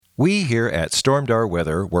We here at Stormdar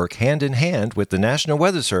Weather work hand in hand with the National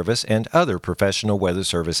Weather Service and other professional weather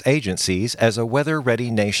service agencies as a Weather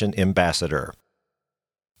Ready Nation ambassador.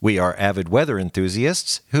 We are avid weather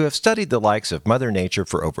enthusiasts who have studied the likes of Mother Nature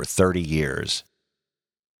for over 30 years.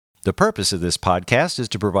 The purpose of this podcast is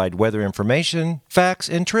to provide weather information, facts,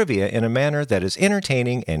 and trivia in a manner that is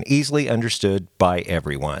entertaining and easily understood by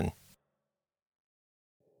everyone.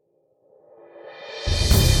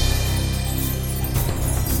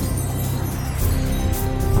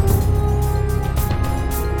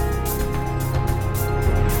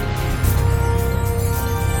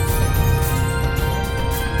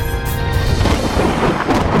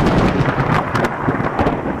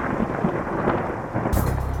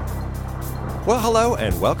 Well, hello,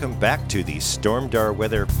 and welcome back to the Stormdar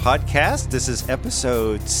Weather Podcast. This is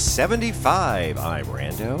episode 75. I'm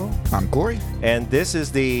Rando. I'm Corey. And this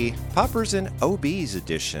is the Poppers and OBs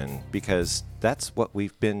edition, because that's what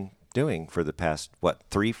we've been doing for the past,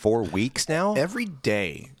 3-4 weeks now? Every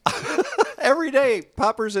day. Every day,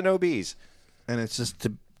 Poppers and OBs. And it's just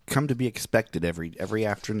to come to be expected every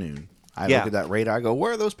afternoon. I Yeah. look at that radar, I go,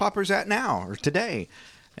 where are those poppers at now or today?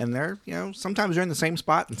 And they're, sometimes they're in the same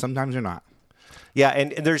spot and sometimes they're not. Yeah,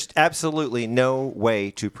 and there's absolutely no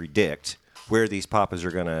way to predict where these poppers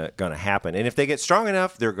are gonna happen. And if they get strong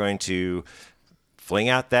enough, they're going to fling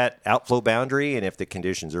out that outflow boundary. And if the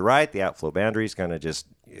conditions are right, the outflow boundary is going to just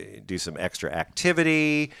do some extra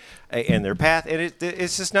activity in their path. And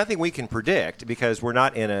it's just nothing we can predict because we're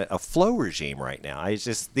not in a flow regime right now.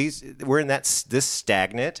 We're in this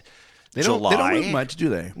stagnant July. They don't move much, do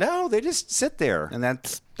they? No, they just sit there. And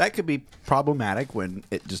that could be problematic when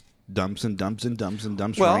it just dumps and dumps and dumps and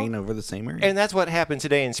dumps Well, rain over the same area. And that's what happened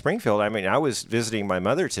today in Springfield. I mean, I was visiting my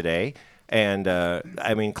mother today, and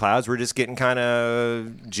clouds were just getting kind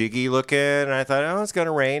of jiggy looking. And I thought, oh, it's going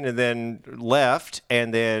to rain, and then left.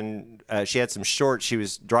 And then she had some shorts. She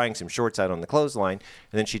was drying some shorts out on the clothesline.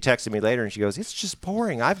 And then she texted me later, and she goes, "It's just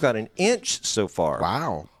pouring. I've got an inch so far."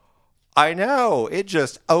 Wow. I know. It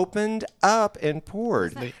just opened up and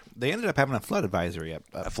poured. They ended up having a flood advisory up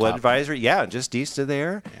A flood top. advisory, yeah, just east of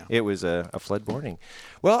there. Yeah. It was a flood warning.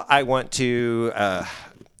 Well, I want to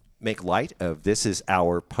make light of this is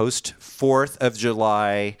our post-4th of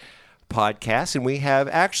July podcast, and we have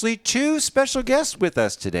actually two special guests with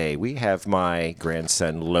us today. We have my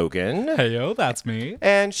grandson, Logan. Heyo, that's me.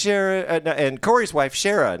 And Shara, and Corey's wife,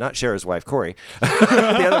 Shara. Not Shara's wife, Corey.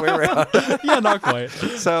 The other way around. Yeah, not quite.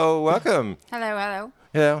 So, welcome. Hello.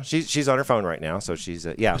 She's on her phone right now, so she's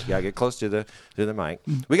get close to the mic.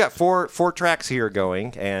 We got four tracks here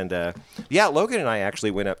going, and Logan and I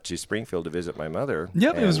actually went up to Springfield to visit my mother.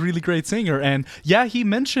 Yep, it was really great seeing her, and yeah, he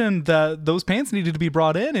mentioned that those pants needed to be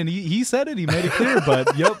brought in, and he said it, he made it clear,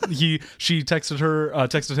 but she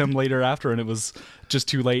texted him later after, and it was just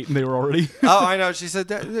too late, and they were already. Oh, I know. She said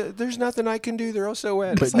there's nothing I can do. They're all so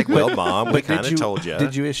wet. It's like, well, Mom, we kind of told you.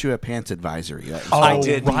 Did you issue a pants advisory? I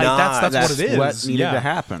did right. not. That's what it is. What needed Yeah. to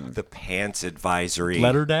happen. The pants advisory.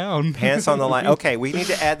 Let her down. Pants on the line. Okay, we need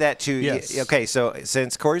to add that to. Yes. Okay, so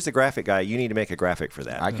since Corey's the graphic guy, you need to make a graphic for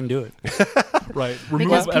that. I can do it. Right. Remove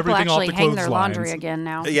Because people everything off actually the hang their clotheslines. laundry again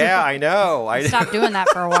now. Yeah, I know. Stop doing that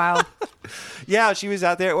for a while. Yeah, she was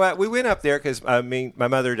out there. Well, we went up there because my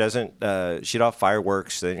mother doesn't. She'd off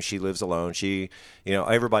fireworks, and she lives alone. She,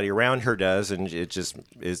 everybody around her does, and it just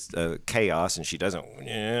is chaos. And she doesn't.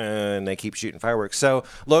 And they keep shooting fireworks. So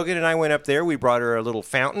Logan and I went up there. We brought her a little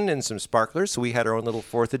fountain and some sparklers. So we had our own little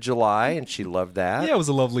 4th of July, and she loved that. Yeah, it was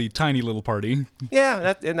a lovely, tiny little party.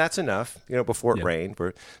 Yeah, and that's enough. Before it rained.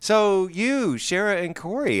 So you, Shara and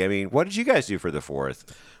Corey. I mean, what did you guys do for the 4th?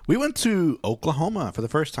 We went to Oklahoma for the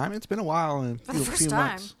first time. It's been a while. For the first time?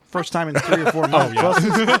 Months. First time in 3 or 4 months.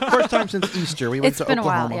 First time since Easter. We went It's to been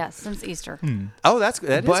Oklahoma. a while, yes, since Easter. Oh, that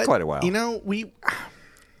is quite a while.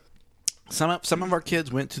 Some of our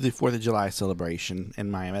kids went to the 4th of July celebration in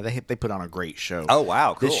Miami. They put on a great show. Oh,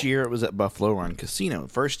 wow, cool. This year it was at Buffalo Run Casino.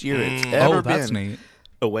 First year it's ever that's been neat.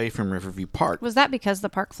 away from Riverview Park. Was that because the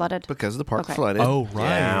park flooded? Because the park Okay. flooded. Oh, right.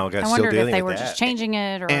 Yeah, I wondered if they were just changing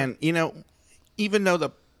it, or And, even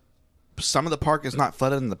though some of the park is not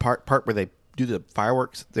flooded in the part where they do the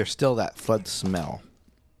fireworks, there's still that flood smell.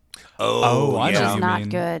 Oh, I which know is what you not mean.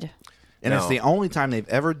 good. And it's No. the only time they've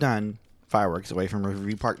ever done fireworks away from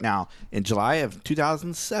Riverview Park. Now, in July of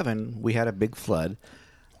 2007, we had a big flood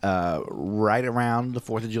right around the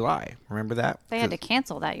 4th of July. Remember that? They had to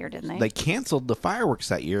cancel that year, didn't they? They canceled the fireworks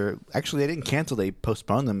that year. Actually, they didn't cancel. They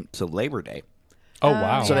postponed them to Labor Day. Oh,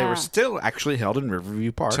 wow. So they Yeah. were still actually held in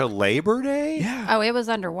Riverview Park. To Labor Day? Yeah. Oh, it was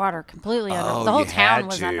underwater, completely under. Oh, The whole you town had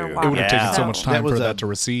was to. underwater. It would have taken so much time That was for a- that to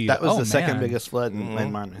recede. That was Oh, the second man. biggest flood in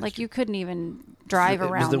Miami. Like you couldn't even drive It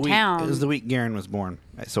was around the week, town. It was the week Garen was born,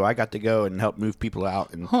 so I got to go and help move people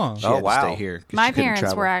out, and Huh. she Oh, had to wow. stay here. 'cause My she couldn't parents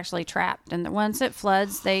travel. were actually trapped, and once it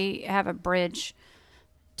floods, they have a bridge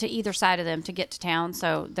to either side of them to get to town,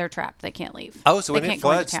 so they're trapped. They can't leave. Oh, so they when can't it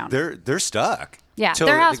go into floods, town. they're stuck. Yeah, till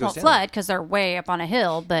their it house goes won't down. flood because they're way up on a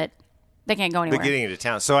hill, but they can't go anywhere. But getting into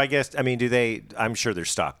town. So I guess, I mean, do they? I'm sure they're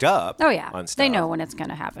stocked up. Oh yeah, on stuff. they know when it's going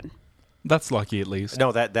to happen. That's lucky, at least.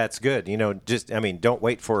 No, that's good. You know, just I mean, don't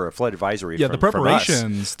wait for a flood advisory. Yeah, from, the from us.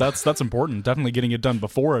 preparations. That's important. Definitely getting it done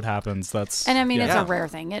before it happens. That's And I mean, it's Yeah. a rare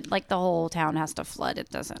thing. It like the whole town has to flood.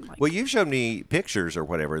 It doesn't like. Well, you've shown me pictures or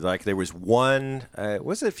whatever. Like there was one.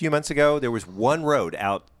 Was it a few months ago? There was one road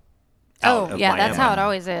out. Oh of yeah, that's Miami. how it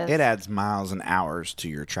always is. It adds miles and hours to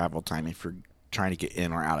your travel time if you're trying to get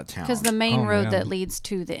in or out of town. Because the main Oh, road man. that leads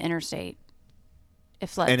to the interstate, it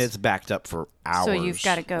floods. and it's backed up for hours. so you've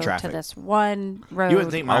got to go traffic. to this one road. You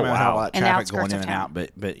wouldn't think Miami Oh, would have a wow. lot of In the traffic going outskirts in of and town. out,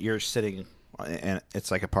 but you're sitting, and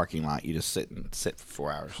it's like a parking lot. You just sit for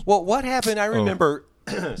 4 hours. Well, what happened? I remember.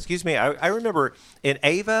 Excuse me. I remember in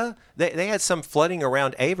Ava, they had some flooding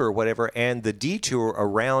around Ava or whatever, and the detour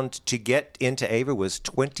around to get into Ava was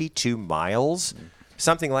 22 miles.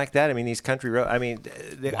 Something like that. I mean, these country roads. I mean,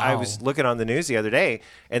 I was looking on the news the other day,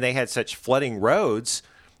 and they had such flooding roads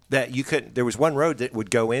that you couldn't. There was one road that would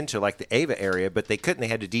go into like the Ava area, but they couldn't. They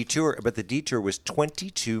had to detour, but the detour was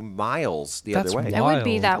 22 miles the That's other way. It would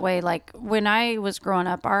be Wild. that way. Like when I was growing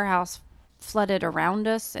up, our house flooded around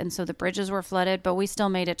us, and so the bridges were flooded, but we still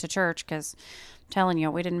made it to church because I'm telling you,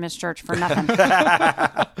 we didn't miss church for nothing.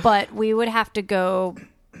 But we would have to go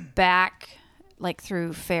back like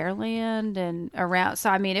through Fairland and around. So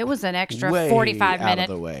I mean, it was an extra Way 45 out minute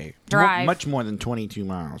of the way. drive. Much more than 22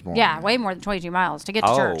 miles. More Yeah, than way more than 22 miles to get to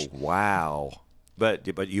Oh church. wow! But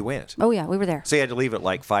you went. Oh yeah, we were there. So you had to leave at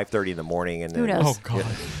like 5:30 in the morning, and Who then knows? Oh god.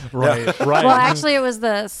 Right. Right. Well, actually, it was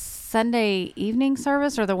the Sunday evening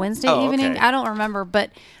service or the Wednesday Oh, evening. okay. I don't remember, but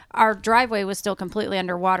our driveway was still completely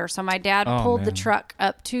underwater. So my dad Oh, pulled the man. truck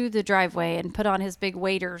up to the driveway and put on his big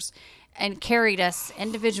waders and carried us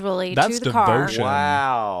individually That's to the car. devotion.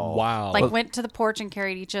 wow, Wow. Like went to the porch and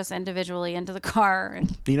carried each us individually into the car.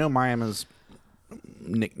 And You know Miami's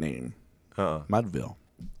nickname? Mudville.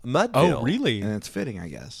 Mudville. oh, really? And it's fitting, I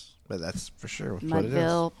guess. But that's for sure what it is.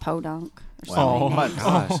 Mudville, Podunk. Or Oh, something.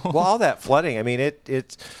 Gosh. Well, all that flooding. I mean,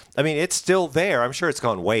 it's still there. I'm sure it's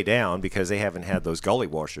gone way down because they haven't had those gully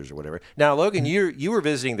washers or whatever. Now, Logan, you were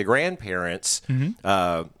visiting the grandparents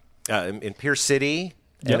in Pierce City,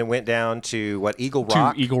 Yep. and then went down to what Eagle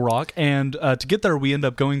Rock. To Eagle Rock, and to get there, we end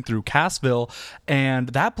up going through Cassville, and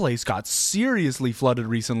that place got seriously flooded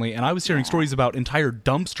recently. And I was hearing stories about entire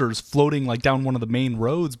dumpsters floating like down one of the main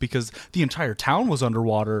roads because the entire town was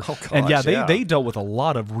underwater. And gosh, yeah, yeah. they dealt with a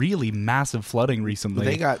lot of really massive flooding recently.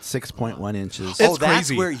 They got 6.1 inches It's Oh, that's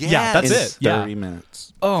crazy. where- yeah, that's in it. Yeah. 30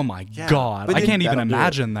 minutes. Oh my god, But I then can't even that'll do it.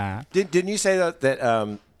 imagine that. Didn't you say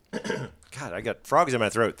that God, I got frogs in my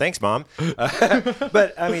throat. Thanks, Mom.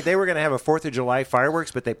 But I mean, they were going to have a 4th of July fireworks,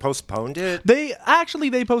 but they postponed it. They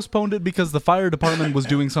postponed it because the fire department was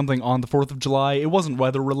doing something on the 4th of July. It wasn't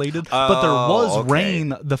weather related, but there was okay.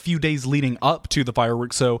 rain the few days leading up to the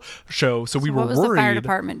fireworks show. So we were What was worried. the fire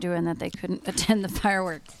department doing that they couldn't attend the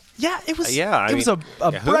fireworks? Yeah, it was. Yeah, I it was mean,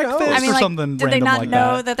 a yeah, who breakfast knows? I mean, or like, something did they random not like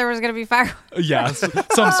know that there was going to be fireworks? Yeah, some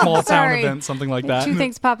small town Sorry. event, something like that. Two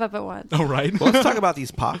things pop up at once. Oh, right. Well, let's talk about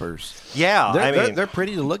these poppers. Yeah, They're, I they're, mean, they're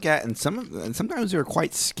pretty to look at, and sometimes they're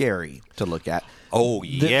quite scary to look at. oh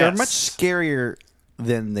They're yes, much scarier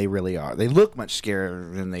than they really are. They look much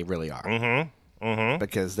scarier than they really are.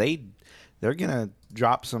 Because they're gonna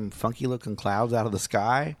drop some funky looking clouds out of the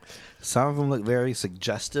sky. Some of them look very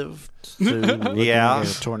suggestive to looking Yeah. like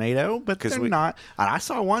a tornado, but 'Cause they're we- not. And I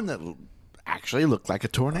saw one that actually looked like a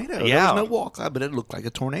tornado. Yeah. There was no wall cloud, but it looked like a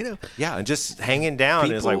tornado. yeah, and just hanging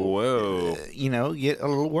down is like People, whoa. Get a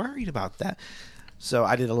little worried about that. So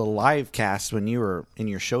I did a little live cast when you were in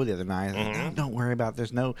your show the other night. I was like, don't worry about.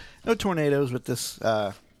 There's no tornadoes with this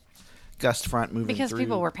gust front moving Because through.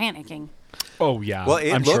 people were panicking. Oh yeah. Well,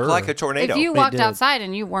 it I'm looked sure. like a tornado. If you It walked did. outside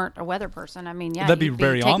and you weren't a weather person, I mean, yeah, That'd be you'd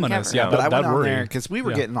very taking ominous, cover. yeah. But I That'd went on there worry. because we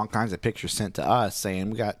were Yeah. getting all kinds of pictures sent to us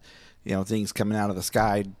saying we got things coming out of the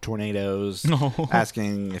sky, tornadoes,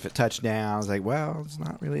 asking if it touched down. I was like, well, it's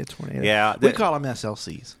not really a tornado. Yeah, we that- call them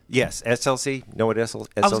SLCs. Yes, SLC. Know what SLC?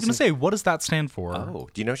 I was going to say, what does that stand for? Oh,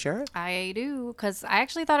 do you know, Sharon? I do, because I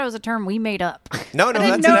actually thought it was a term we made up. No, I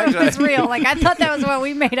didn't that's know an it was actual- real. Like, I thought that was what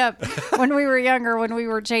we made up when we were younger, when we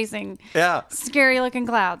were chasing Yeah, scary-looking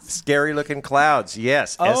clouds. scary looking clouds.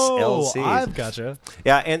 Yes, Oh, SLC. I've gotcha.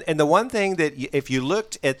 Yeah, and the one thing that if you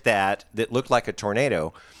looked at that looked like a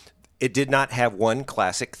tornado, it did not have one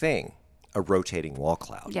classic thing. a rotating wall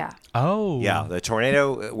cloud. Yeah. Oh. Yeah, the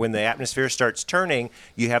tornado, when the atmosphere starts turning,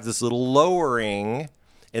 you have this little lowering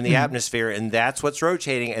in the atmosphere, and that's what's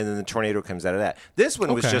rotating, and then the tornado comes out of that. This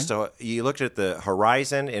one was Okay. just you looked at the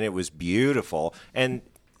horizon, and it was beautiful, and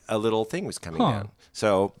a little thing was coming down.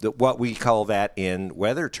 So what we call that in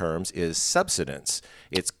weather terms is subsidence.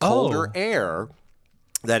 It's colder air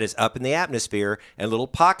that is up in the atmosphere, and little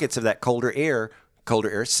pockets of that colder air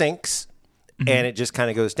sinks, and it just kind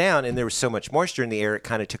of goes down. And there was so much moisture in the air, it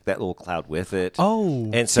kind of took that little cloud with it. Oh,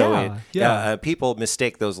 and so yeah. people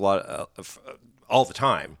mistake those all the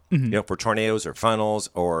time, for tornadoes or funnels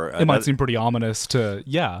or. It might seem pretty ominous to,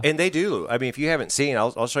 And they do. I mean, if you haven't seen,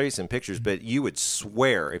 I'll show you some pictures. But you would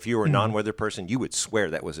swear, if you were a non-weather person, you would swear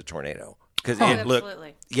that was a tornado because it looked.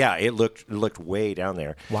 Absolutely. Yeah, it looked way down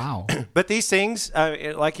there. Wow. But these things,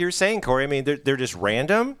 like you were saying, Corey, I mean, they're just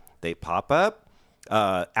random. They pop up.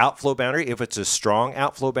 Outflow boundary, if it's a strong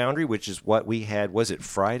outflow boundary, which is what we had, was it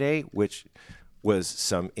Friday, which was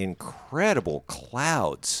some incredible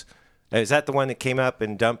clouds. Is that the one that came up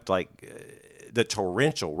and dumped the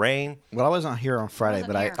torrential rain? Well, I wasn't here on Friday,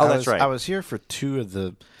 Wasn't but here. Oh, that's right. I was here for two of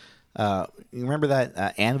the. You remember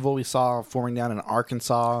that anvil we saw forming down in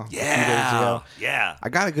Arkansas a few days ago? Yeah. I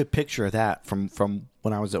got a good picture of that from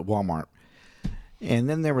when I was at Walmart. And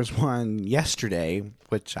then there was one yesterday,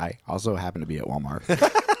 which I also happened to be at Walmart.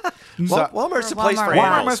 Walmart's a place for Walmart. Walmart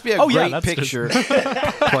animals. must be a Oh, yeah, great that's just- picture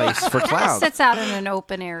place for It clouds. sits out in an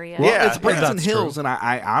open area. Well, Yeah, it's Branson that's Hills, true. and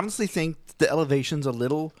I honestly think the elevation's a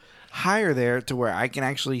little higher there to where I can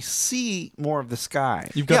actually see more of the sky.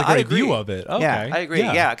 You've got Yeah, a I great agree. view of it. Okay. Yeah, I agree.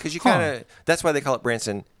 Yeah, because you kind of, that's why they call it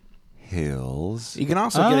Branson Hills. You can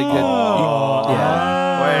also get a good.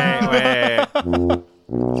 Wait.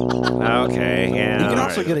 Okay, yeah. You can all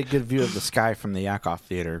also right. get a good view of the sky from the Yakov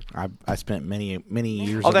Theater. I spent many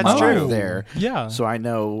years Oh, of that's my true. life there. Yeah. So I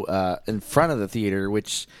know in front of the theater,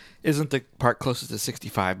 which isn't the part closest to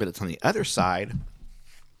 65, but it's on the other side,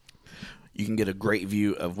 you can get a great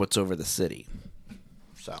view of what's over the city.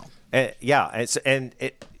 So Yeah, and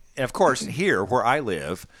of course here where I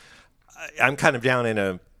live, I'm kind of down in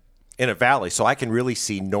a valley, so I can really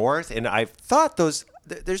see north. And I've thought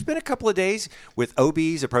there's been a couple of days with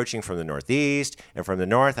OBs approaching from the northeast and from the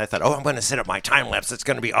north. I thought, I'm going to set up my time lapse. It's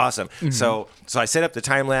going to be awesome. So I set up the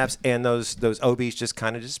time lapse, and those OBs just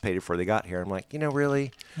kind of dissipated before they got here. I'm like,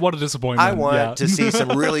 really? What a disappointment. I want Yeah. to see some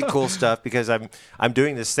really cool stuff because I'm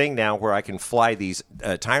doing this thing now where I can fly these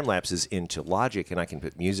time lapses into Logic and I can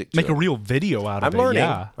put music to Make a them. real video out of I'm it. learning.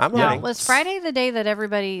 Yeah. I'm Yeah, learning. was Friday the day that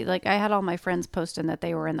everybody, I had all my friends posting that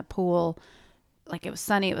they were in the pool. It was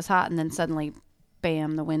sunny, it was hot, and then suddenly,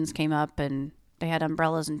 bam, the winds came up and they had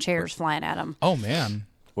umbrellas and chairs flying at them. Oh, man.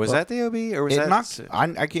 Was that the OB or was it that? knocked.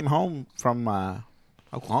 I came home from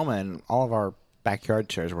Oklahoma, and all of our backyard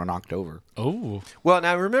chairs were knocked over. Oh. Well,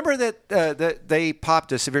 now remember that they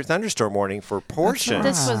popped a severe thunderstorm warning for portions.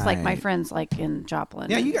 This was my friends in Joplin.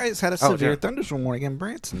 Yeah, you guys had a severe yeah. thunderstorm warning in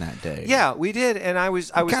Branson that day. Yeah, we did, and I was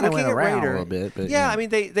kinda looking went at around radar a little bit, but yeah, yeah. I mean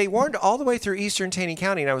they warned all the way through eastern Taney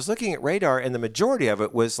County, and I was looking at radar, and the majority of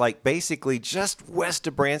it was basically just west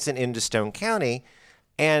of Branson into Stone County,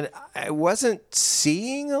 and I wasn't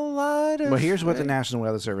seeing a lot of. Well, here's what the National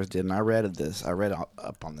Weather Service did, and I read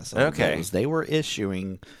up on this. Okay. Was they were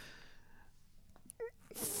issuing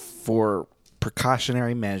for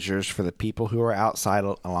precautionary measures for the people who are outside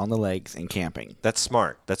along the lakes and camping, That's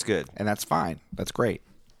smart. That's good. and that's fine. That's great.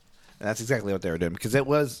 And that's exactly what they were doing because it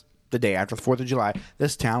was the day after the 4th of July.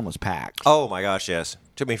 This town was packed. Oh my gosh, yes.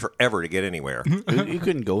 Took me forever to get anywhere. You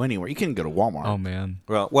couldn't go anywhere. You couldn't go to Walmart. Oh, man.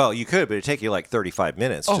 well, you could, but it'd take you 35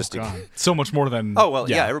 minutes Oh, just to. God. So much more than. Oh well,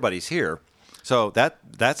 yeah. Everybody's here, so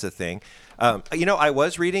that's a thing. I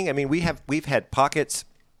was reading. I mean, we've had pockets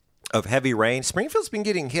of heavy rain. Springfield's been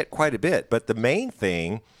getting hit quite a bit, but the main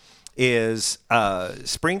thing is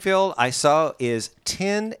Springfield. I saw is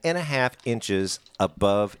 10.5 inches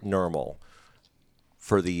above normal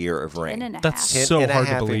for the year of rain. 10.5. That's 10 so and a hard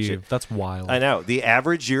to half believe. inches. That's wild. I know. The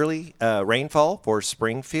average yearly rainfall for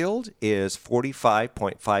Springfield is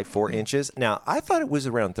 45.54 inches. Now, I thought it was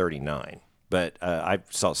around 39, but I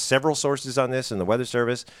saw several sources on this in the Weather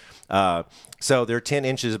Service. So they're 10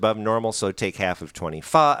 inches above normal, so take half of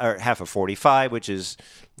 25 or half of 45, which is,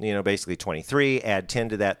 basically 23. Add 10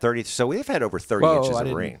 to that, 30. So we've had over 30 Whoa, inches I of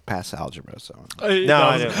didn't rain. pass algebra, so No,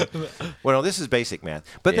 I don't. Well, this is basic math.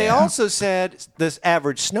 But they Yeah. also said this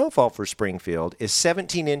average snowfall for Springfield is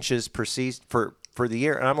 17 inches per season for the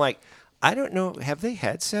year. And I'm like, I don't know. Have they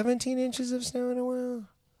had 17 inches of snow in a while?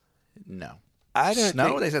 no. I don't Snow?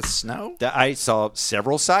 think- They said snow? I saw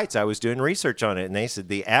several sites. I was doing research on it, and they said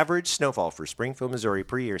the average snowfall for Springfield, Missouri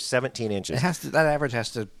per year is 17 inches. That average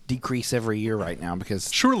has to decrease every year right now because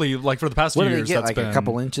Surely, like for the past what few do they years, get? that's Like been a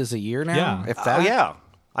couple inches a year now? Yeah. If that? Oh, yeah.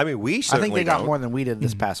 I mean, we I certainly think they got don't. more than we did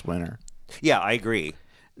this past winter. Yeah, I agree.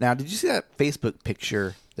 Now, did you see that Facebook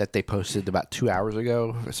picture that they posted about 2 hours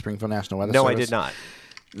ago for Springfield National Weather No, I Service? did not.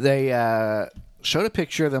 They showed a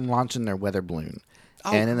picture of them launching their weather balloon,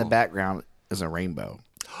 and in the background is a rainbow.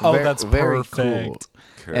 Oh, that's perfect.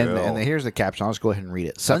 Cool. And here's the caption. I'll just go ahead and read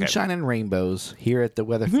it. Sunshine and rainbows here at the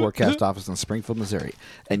Weather Forecast Office in Springfield, Missouri.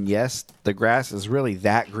 And yes, the grass is really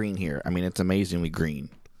that green here. I mean, it's amazingly green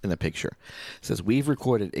in the picture. It says, we've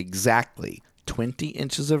recorded exactly 20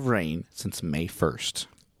 inches of rain since May 1st.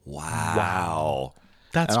 Wow.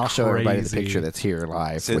 That's And I'll show everybody the crazy. picture that's here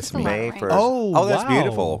live Since with me. May Wow. 1st. Oh, that's wow.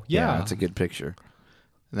 beautiful. Yeah. That's a good picture.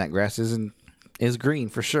 And that grass is green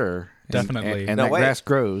for sure. Definitely. And No, that wait. grass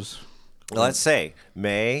grows. Let's say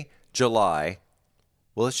May, July.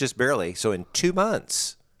 Well, it's just barely. So in 2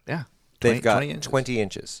 months, Yeah. they've got 20 inches. 20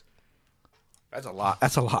 inches. That's a lot.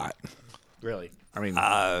 That's a lot. Really. I mean,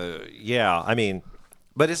 Yeah, I mean,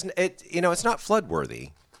 but it's not flood worthy.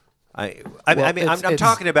 I Well, mean, I'm it's-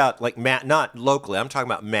 talking about like not locally. I'm talking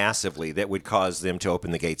about massively that would cause them to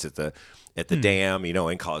open the gates at the dam,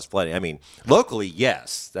 and cause flooding. I mean, locally,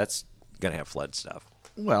 yes, that's gonna have flood stuff.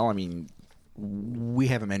 well, I mean, we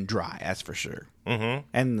haven't been dry, that's for sure. Mm-hmm.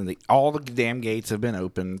 And all the dam gates have been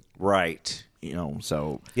open, Right.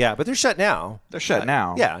 so Yeah, but they're shut now. they're shut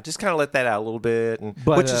now. Yeah, just kind of let that out a little bit,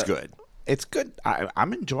 But, which is good. It's good.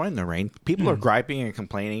 I'm enjoying the rain. People are griping and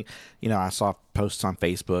complaining. I saw posts on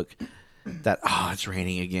Facebook that, it's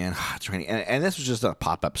raining again. It's raining. And this was just a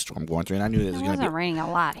pop-up storm going through, and I knew it was It going to wasn't be. raining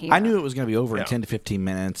a lot here. I knew it was going to be over Yeah. in 10 to 15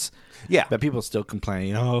 minutes. Yeah. But people still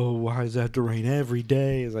complaining, why does it have to rain every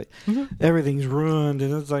day? It's like, everything's ruined.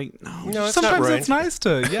 And it's like, no. No, it's Sometimes not ruined. it's nice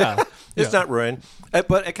to, yeah. It's not ruined,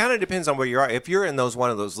 but it kind of depends on where you are. If you're in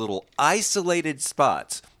one of those little isolated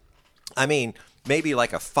spots, I mean, maybe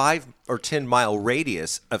like a 5 or 10 mile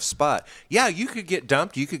radius of spot, yeah, you could get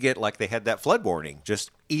dumped. You could get like they had that flood warning just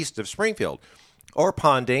east of Springfield or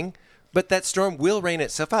Ponding, but that storm will rain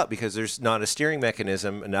itself out because there's not a steering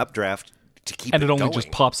mechanism, an updraft to keep And it only going. just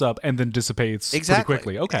pops up and then dissipates Exactly. pretty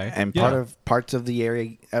quickly. Okay. And Yeah. parts of the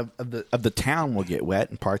area of the town will get wet,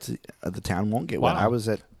 and parts of the town won't get wet. Wow. I was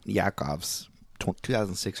at Yakov's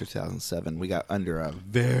 2006 or 2007. We got under a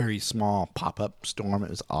very small pop-up storm. It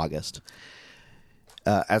was August.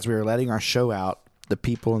 As we were letting our show out, the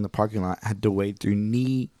people in the parking lot had to wade through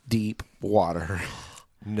knee-deep water,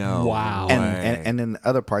 No. Wow. and in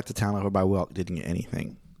other parts of town over by Welk didn't get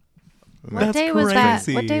anything. What That's day was that?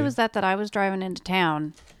 crazy. What day was that I was driving into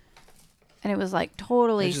town? And it was like It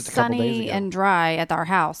totally was just a couple days sunny ago. and dry at our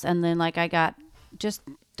house. And then like I got just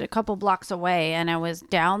a couple blocks away and I was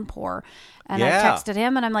downpour. And Yeah. I texted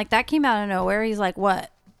him and I'm like, that came out of nowhere. He's like,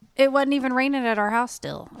 what? It wasn't even raining at our house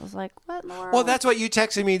still. I was like, what in the world? Well, that's what you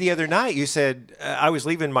texted me the other night. You said I was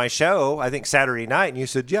leaving my show, I think Saturday night, and you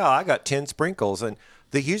said, "Yeah, I got 10 sprinkles." And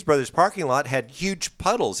the Hughes Brothers parking lot had huge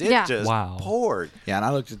puddles. It Yeah. just Wow. poured. Yeah, and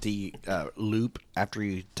I looked at the loop after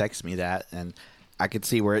you texted me that, and I could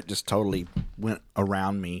see where it just totally went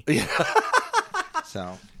around me.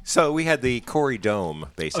 So we had the Corey Dome Oh,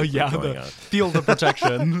 basically yeah. going The on. field of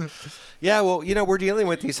protection. Yeah, well, we're dealing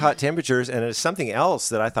with these hot temperatures, and it's something else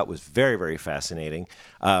that I thought was very, very fascinating.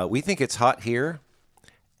 We think it's hot here.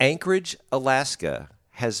 Anchorage, Alaska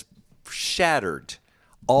has shattered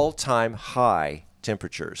all-time high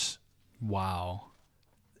temperatures. Wow.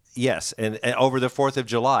 Yes, and over the 4th of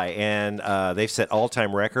July, and they've set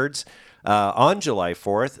all-time records. On July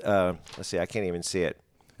 4th, let's see, I can't even see it.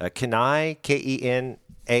 Kenai, Kenai,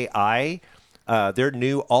 their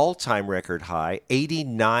new all-time record high,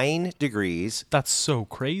 89 degrees. That's so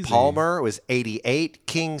crazy. Palmer was 88,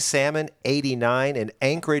 King Salmon 89, and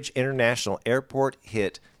Anchorage International Airport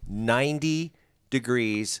hit 90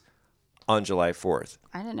 degrees on July 4th.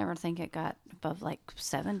 I didn't ever think it got above like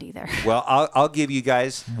 70 there. Well, I'll give you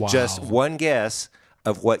guys Wow. just one guess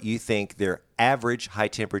of what you think their average high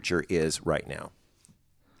temperature is right now.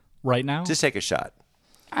 Right now? Just take a shot.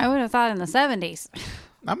 I would have thought in the 70s.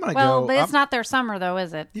 I'm gonna Well, go. but it's not their summer though,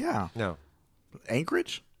 is it? Yeah, No.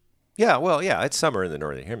 Anchorage. Yeah, well, yeah, it's summer in the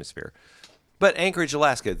northern hemisphere. But Anchorage,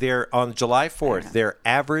 Alaska, they're on July 4th,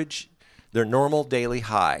 their normal daily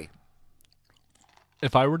high.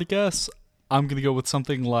 If I were to guess, I'm going to go with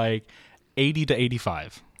something like 80 to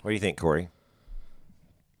 85. What do you think, Corey?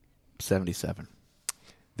 77.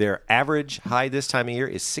 Their average high this time of year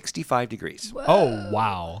is 65 degrees. Oh,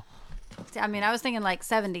 wow. I mean, I was thinking like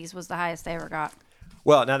 70s was the highest they ever got.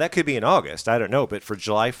 Well, now that could be in August. I don't know, but for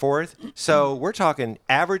July 4th, so we're talking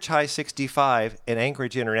average high 65, and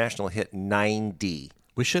Anchorage International hit 90.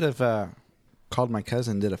 We should have called my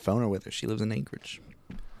cousin, did a phoner with her. She lives in Anchorage.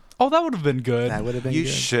 Oh, that would have been good. That would have been You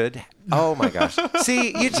good. should. Oh my gosh!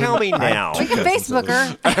 See, you tell me now. We can Facebook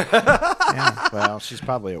her. Yeah, well,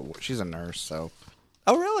 she's a nurse, so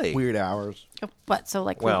Oh, really? weird hours. What? So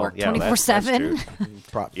like Well, we work yeah, that's 24/7. true.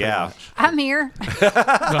 Pretty Yeah. much. I'm here.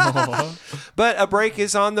 But a break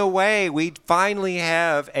is on the way. We finally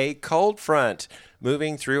have a cold front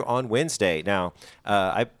moving through on Wednesday. Now,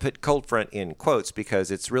 I put cold front in quotes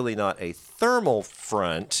because it's really not a thermal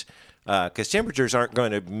front because temperatures aren't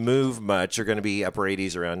going to move much. They're going to be upper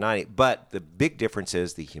 80s, around 90. But the big difference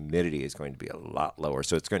is the humidity is going to be a lot lower.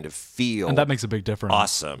 So it's going to feel And that makes a big difference.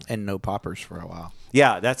 awesome. And no poppers for a while.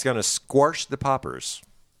 Yeah, that's going to squash the poppers.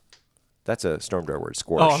 That's a Storm Door word,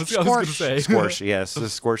 squash. Oh, I was going to say. Squash, yes,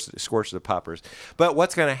 squash the poppers. But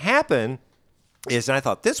what's going to happen is, and I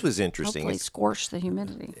thought this was interesting. Hopefully squash the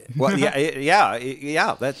humidity. Well,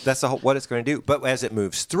 yeah. That's the whole, what it's going to do. But as it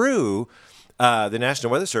moves through, the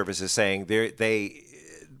National Weather Service is saying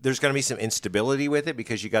there's going to be some instability with it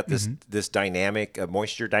because you got this dynamic,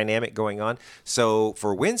 moisture dynamic going on. So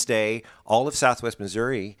for Wednesday, all of Southwest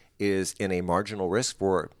Missouri is in a marginal risk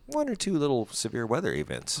for one or two little severe weather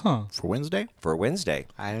events For Wednesday? for Wednesday.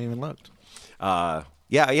 I haven't even looked.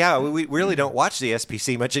 Yeah. We really don't watch the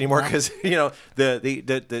SPC much anymore because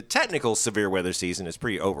the technical severe weather season is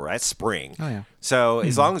pretty over. That's spring. Oh, yeah. So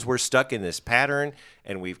as long as we're stuck in this pattern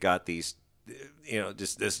and we've got these,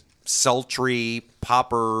 just this sultry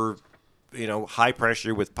popper, high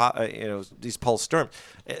pressure with these pulse storms,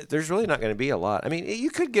 there's really not going to be a lot. I mean, you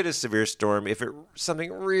could get a severe storm if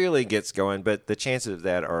something really gets going, but the chances of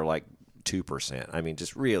that are like 2%. I mean,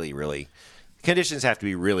 just really, really, conditions have to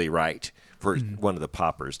be really right for one of the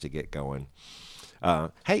poppers to get going.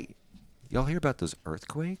 Hey, y'all hear about those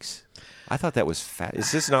earthquakes? I thought that was fat.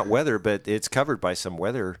 It's just not weather, but it's covered by some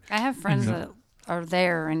weather. I have friends that are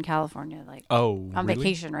there in California, like Oh, on really?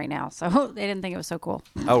 vacation right now, so they didn't think it was so cool.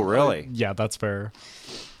 Oh, really? Yeah, that's fair.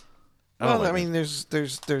 Well, my I mean, there's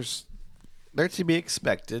they're to be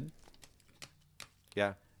expected.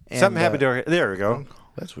 Yeah. And, Something happened to her. There we go.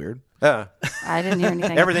 That's weird. I didn't hear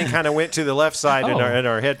anything. Everything kind of went to the left side in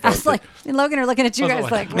our I headphones. was like, and Logan are looking at you I was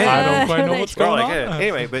guys like, like, I don't what quite are know they what's Well, going like, on.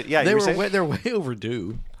 anyway, but yeah, They're you were saying? way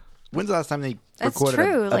overdue. When's the last time they That's recorded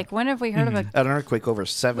true. an Like, when have we heard of a? an earthquake over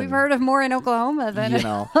 7? We've heard of more in Oklahoma than You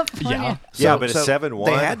know. California. Yeah. Yeah, but a 7-1.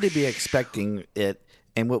 They had to be expecting it,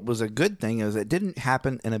 and what was a good thing is it didn't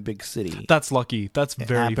happen in a big city. That's lucky. That's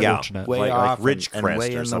very happened fortunate. way Like off Ridgecrest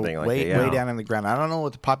way or in something like way, that, yeah. way down in the ground. I don't know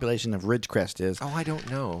what the population of Ridgecrest is. Oh, I don't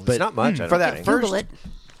know. But it's not much. I for don't that think. first Google it.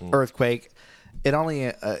 earthquake, it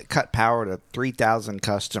only cut power to 3,000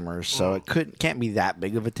 customers, so it can't be that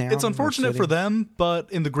big of a town. It's or unfortunate city. for them,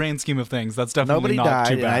 but in the grand scheme of things, that's definitely Nobody not died,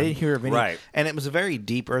 too and bad. I didn't hear of any. Right. And it was a very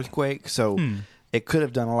deep earthquake, so it could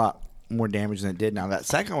have done a lot more damage than it did. Now that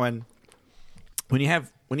second one, when you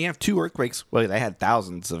have two earthquakes, well, they had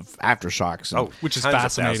thousands of aftershocks. And, Which is Tons of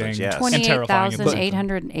fascinating. thousands, yes. And Twenty-eight terrifying at the thousand same eight time.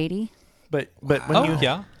 hundred and eighty. but when Oh, you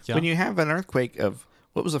yeah. when you have an earthquake of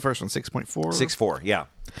what was the first one, 6.4? 6-4, yeah.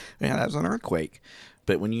 Yeah, that was an earthquake.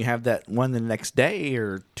 But when you have that one the next day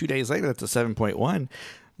or 2 days later, that's a 7.1.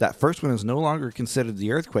 That first one is no longer considered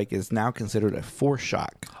the earthquake; is now considered a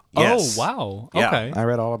foreshock. Yes. Oh, wow. Yeah. Okay. I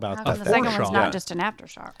read all about How that. come the second one's foreshock. not Yeah. just an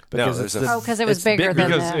aftershock? No, it's there's a- Oh, because it was it's bigger than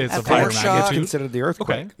because the it's a okay. higher Foreshock. magnitude. considered the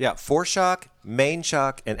earthquake. Okay. Yeah, foreshock, main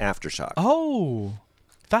shock, and aftershock. Oh,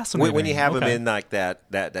 fascinating. When you have them Okay. in like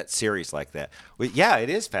that series like that. Well, yeah, it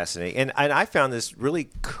is fascinating. And I found this really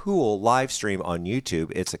cool live stream on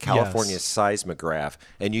YouTube. It's a California seismograph,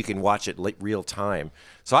 and you can watch it real time.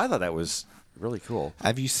 So I thought that was really cool.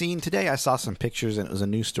 Have you seen today? I saw some pictures, and it was a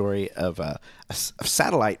news story of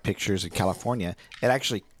satellite pictures of California. It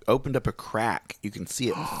actually opened up a crack. You can see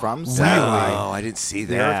it from satellite. Oh, I didn't see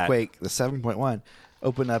The that. earthquake, the 7.1,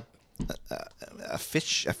 opened up a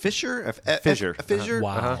fissure,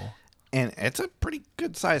 Wow. and it's a pretty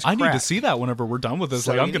good sized. I need to see that whenever we're done with this.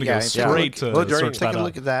 So like, I'm you- going to yeah, go if you straight look- to search take that a up.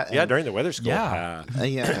 look at that. Yeah, and- during the weather school. Yeah.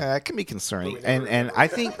 yeah, that can be concerning, and I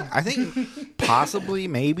think possibly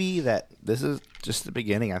maybe that this is just the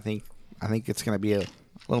beginning. I think it's going to be a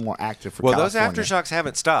little more active for Well, California. those aftershocks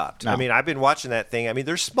haven't stopped. I No. mean, I've been watching that thing. I mean,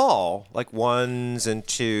 they're small, like 1s and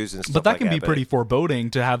 2s and stuff But that like can be but pretty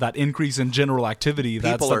foreboding to have that increase in general activity.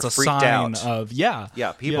 That's People are a freaked sign out. of Yeah,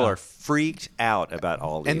 people are freaked out about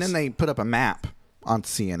all these. And then they put up a map on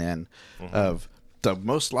CNN of the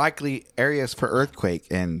most likely areas for earthquake,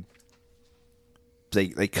 and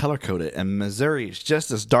they color code it, and Missouri is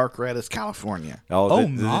just as dark red as California. Oh,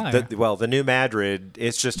 my. The New Madrid,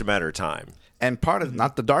 it's just a matter of time. And part of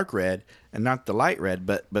not the dark red and not the light red,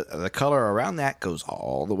 but the color around that goes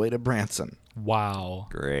all the way to Branson. Wow.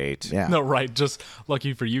 Great. Yeah. No, right. Just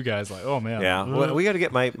lucky for you guys. Like, oh man. Yeah. Well, we got to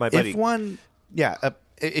get my buddy.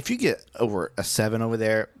 If you get over a 7 over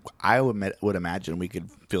there, I would imagine we could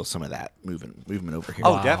feel some of that movement over here.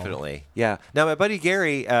 Oh, Wow. definitely. Yeah. Now, my buddy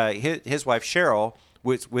Gary, his wife Cheryl,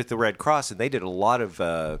 with the Red Cross, and they did a lot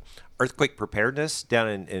of earthquake preparedness down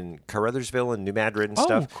in Caruthersville and New Madrid and Oh,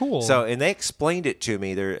 stuff. cool. So, and they explained it to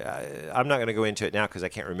me. I'm not going to go into it now because I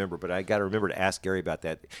can't remember, but I got to remember to ask Gary about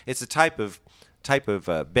that. It's a type of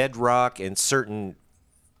bedrock and certain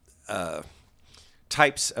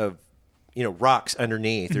types of rocks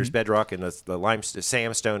underneath. There's bedrock and the limestone,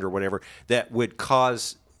 sandstone or whatever that would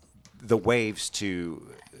cause the waves to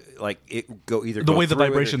go either The go way the through it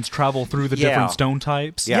or- vibrations travel through the Yeah. different stone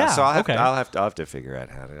types. Yeah, so I'll okay. have to figure out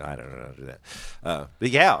how to. I don't know how to do that. But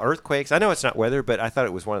yeah, earthquakes. I know it's not weather, but I thought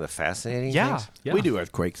it was one of the fascinating yeah. things. Yeah. We do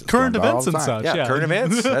earthquakes. at Current Storm Bar events all the and time. such. Yeah, current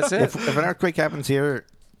events. That's it. If an earthquake happens here,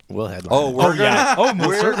 we'll headline. Oh, it. we're yeah. gonna, Oh, most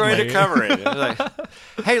we're going certainly. to cover it. It's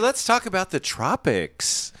like, hey, let's talk about the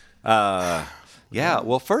tropics. Yeah.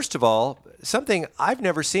 Well, first of all, something I've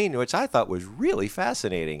never seen, which I thought was really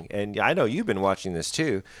fascinating, and I know you've been watching this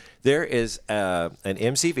too. There is an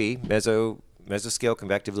MCV, mesoscale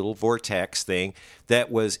convective little vortex thing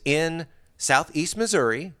that was in southeast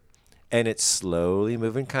Missouri, and it's slowly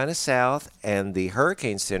moving kind of south. And the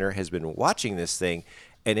Hurricane Center has been watching this thing,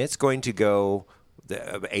 and it's going to go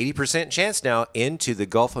 80% chance now into the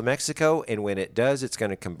Gulf of Mexico, and when it does, it's going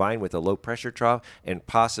to combine with a low pressure trough and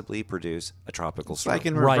possibly produce a tropical storm. like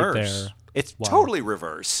in Right reverse. there. It's Wow. totally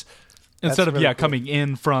reverse. Instead of really cool. coming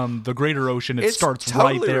in from the greater ocean, it It's starts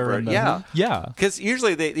totally right there. reverse. In the, Yeah. Yeah. Because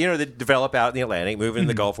usually they develop out in the Atlantic, move Mm-hmm. in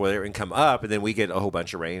the Gulf weather, and come up, and then we get a whole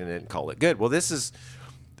bunch of rain and then call it good. Well, this is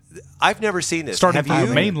I've never seen this. Starting Have from you?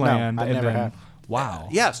 the mainland. No, I've and never then, have. Wow.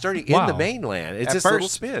 Yeah, starting in Wow. the mainland. It's At just a little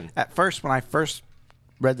spin. At first, when I first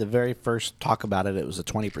read the very first talk about it, it was a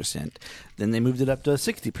 20%. Then they moved it up to a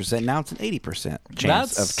 60%. Now it's an 80% chance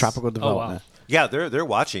That's- of tropical oh, wow. development. Yeah, they're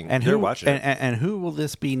watching. And they're who watching. it. and who will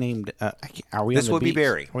this be named? Are we? This on the will be bees?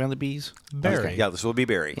 Barry. Are we on the bees? Barry. Okay. Yeah, this will be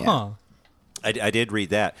Barry. Huh. I did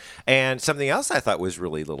read that. And something else I thought was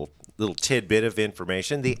really little tidbit of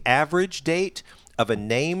information. The average date of a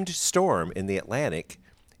named storm in the Atlantic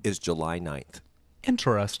is July 9th.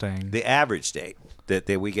 Interesting. The average date that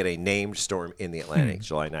we get a named storm in the Atlantic,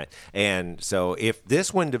 July 9th. And so if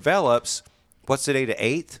this one develops, what's the date, the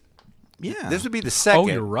 8th? Yeah. This would be the second.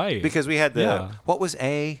 you're right. Because we had the, Yeah. what was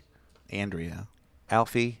A? Andrea.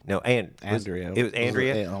 Alfie? No, Andrea. It was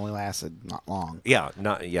Andrea? It only lasted not long.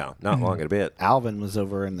 Not long at a bit. Alvin was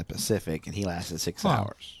over in the Pacific, and he lasted 6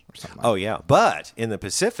 hours or something. Oh, yeah. But in the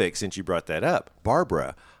Pacific, since you brought that up,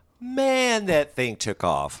 Barbara, man, that thing took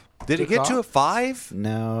off. Did it Took get to a off? 5?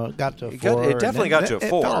 No, it got to a It 4. got- it and definitely then got to a it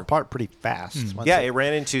 4. fell apart pretty fast. once Yeah, it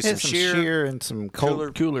ran into it some had sheer and some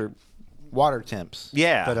cooler water temps.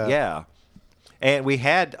 Yeah, But, yeah. And we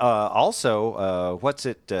had also, what's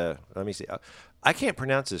it? Let me see. I can't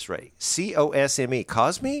pronounce this right.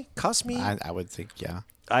 COSME. Cosme? I would think, yeah.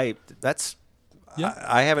 That's. Yeah.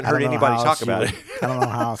 I haven't heard don't know anybody how talk else you about would- it. I don't know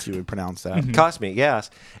how else you would pronounce that. Cosme, yes.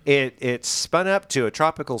 It spun up to a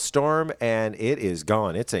tropical storm, and it is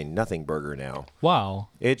gone. It's a nothing burger now. Wow.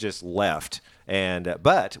 It just left. And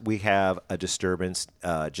but we have a disturbance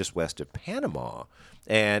just west of Panama,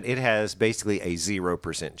 and it has basically a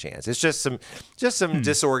 0% chance. It's just some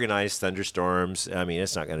disorganized thunderstorms. I mean,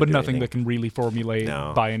 it's not going to. But do nothing anything. that can really formulate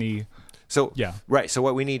No. by any. So Yeah. right. So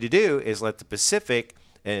what we need to do is let the Pacific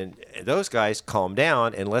and those guys calm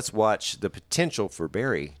down, and let's watch the potential for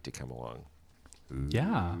Barry to come along.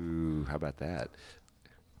 Yeah. Ooh, how about that?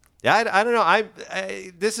 Yeah, I don't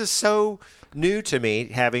know. This is so new to me,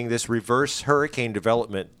 having this reverse hurricane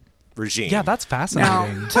development regime. Yeah, that's fascinating.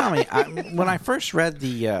 Now, Tommy, when I first read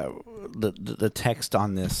the text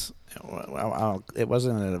on this, it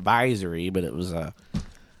wasn't an advisory, but it was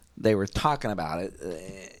they were talking about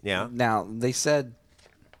it. Yeah. Now they said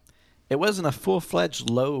it wasn't a full-fledged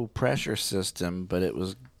low pressure system, but it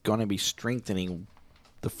was going to be strengthening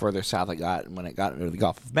the further south it got, and when it got into the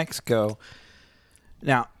Gulf of Mexico.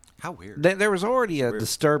 Now, How weird. there was already a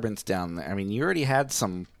disturbance down there. I mean, you already had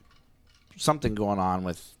something going on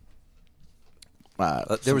with.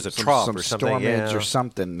 There was a trough or something, stormage yeah. or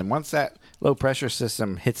something, and once that low pressure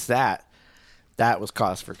system hits that was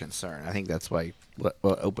cause for concern. I think that's why what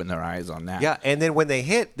opened their eyes on that. Yeah, and then when they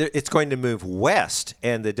hit, it's going to move west,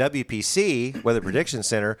 and the WPC, Weather Prediction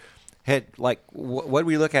Center, had like what did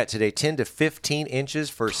we look at today? 10 to 15 inches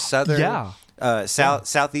for southern,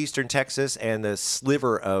 southeastern Texas, and the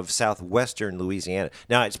sliver of southwestern Louisiana.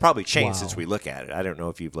 Now it's probably changed since we look at it. I don't know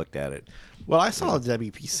if you've looked at it. Well, I saw the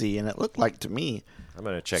WPC, and it looked like to me I'm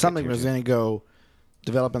going to check something it was going to go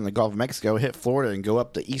develop in the Gulf of Mexico, hit Florida, and go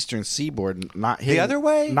up the eastern seaboard, not hitting the other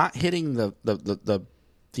way, not hitting the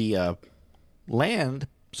land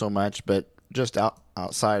so much, but just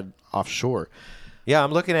outside offshore. Yeah,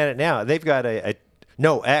 I'm looking at it now. They've got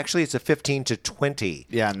no, actually it's a 15 to 20.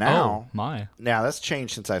 Yeah, now. Oh, my. Now that's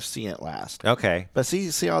changed since I've seen it last. Okay. But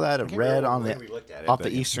see all that red on when we looked at it, off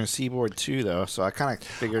but the eastern seaboard too, though. So I kind of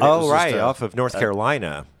figured. Oh, right, off of North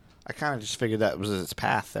Carolina. I kind of just figured that was its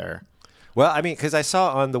path there. Well, I mean, because I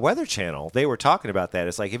saw on the Weather Channel they were talking about that.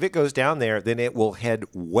 It's like if it goes down there, then it will head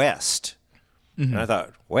west. And I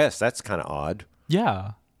thought, west, that's kind of odd.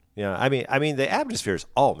 Yeah. Yeah, I mean, the atmosphere is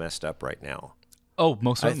all messed up right now. Oh,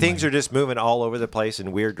 most certainly. Things are just moving all over the place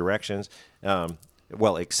in weird directions.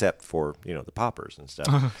 Well, except for the poppers and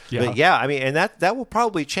stuff. Yeah. But yeah, I mean, and that will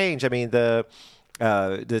probably change. I mean, the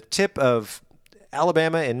tip of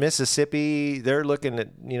Alabama and Mississippi, they're looking at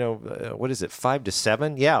what is it, 5 to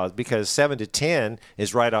 7? Yeah, because 7 to 10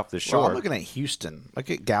 is right off the shore. Well, I'm looking at Houston. Look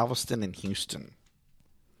at Galveston and Houston.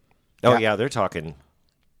 Oh yeah, they're talking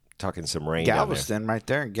some rain. Galveston, right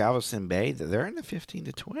there in Galveston Bay, they're in the 15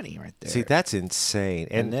 to 20 right there. See, that's insane.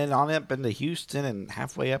 And then on up into Houston and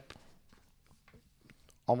halfway up,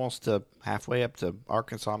 almost to halfway up to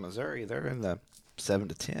Arkansas, Missouri, they're in the 7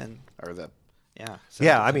 to 10 or the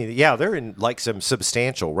yeah. I mean, yeah, they're in like some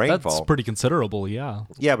substantial rainfall. That's pretty considerable, yeah.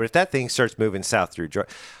 Yeah, but if that thing starts moving south through Georgia,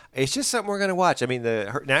 it's just something we're going to watch. I mean,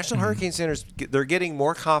 the National Hurricane Center's, they're getting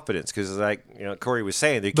more confidence because, like Corey was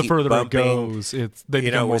saying, they The keep further bumping. it goes, they it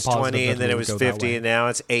become more was 20, positive and then that it was go that 50, way. and now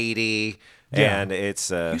it's 80, Yeah. and it's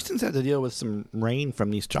Houston's had to deal with some rain from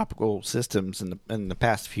these tropical systems in the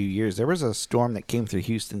past few years. There was a storm that came through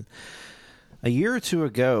Houston a year or two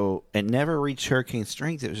ago. It never reached hurricane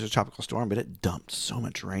strength. It was a tropical storm, but it dumped so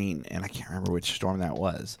much rain, and I can't remember which storm that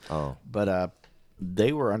was. Oh. But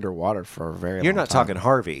they were underwater for a very long time. you're not talking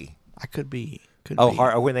Harvey. I could be.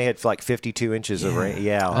 When they had like 52 inches of rain.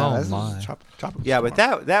 Yeah. Oh, this is my. a tropical Yeah, storm.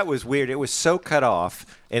 but that was weird. It was so cut off,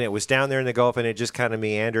 and it was down there in the Gulf, and it just kind of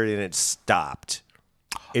meandered, and it stopped.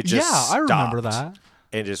 It just Yeah, I remember stopped that.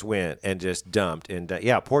 And just went and just dumped. And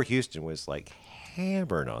poor Houston was like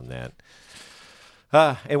hammered on that.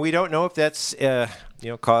 And we don't know if that's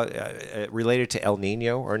related to El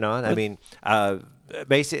Nino or not. I mean,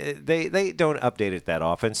 basically they don't update it that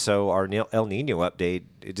often, so our El Nino update,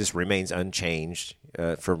 it just remains unchanged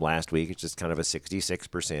from last week. It's just kind of a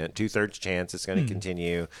 66%, 2/3 chance it's going to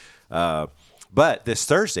continue. But this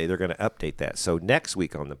Thursday they're going to update that. So next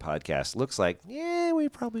week on the podcast, looks like we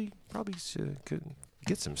probably could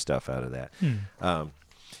get some stuff out of that.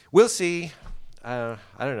 We'll see. I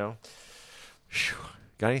don't know. Whew.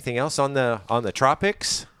 Got anything else on the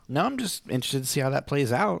tropics? No, I'm just interested to see how that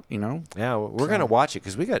plays out. Yeah, we're going to watch it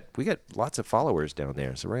because we got lots of followers down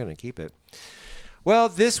there, so we're going to keep it. Well,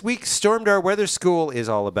 this week's Stormdar Weather School is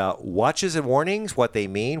all about watches and warnings, what they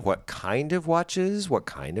mean, what kind of watches, what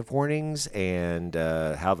kind of warnings, and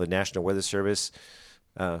how the National Weather Service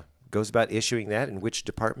goes about issuing that and which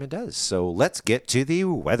department does. So let's get to the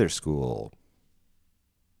Weather School.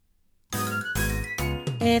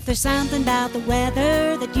 If there's something about the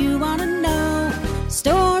weather that you want to know,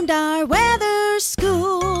 Stormdar Weather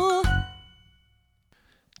School.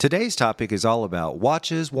 Today's topic is all about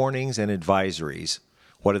watches, warnings, and advisories.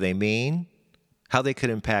 What do they mean? How they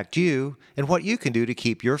could impact you, and what you can do to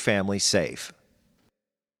keep your family safe.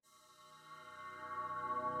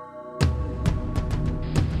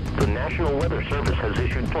 The National Weather Service has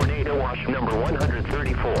issued Tornado Watch number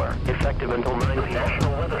 134, effective until 9 p.m. The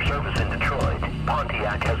National Weather Service in Detroit,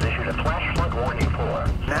 Pontiac has issued a flash flood warning for.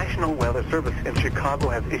 National Weather Service in Chicago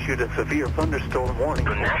has issued a severe thunderstorm warning.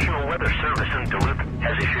 The National Weather Service in Duluth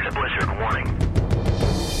has issued a blizzard warning.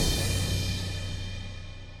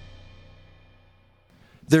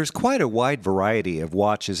 There's quite a wide variety of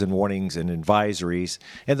watches and warnings and advisories,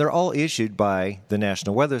 and they're all issued by the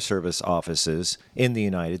National Weather Service offices in the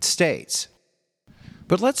United States.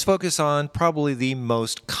 But let's focus on probably the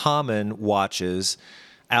most common watches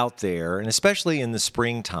out there, and especially in the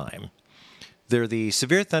springtime. They're the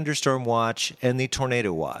Severe Thunderstorm Watch and the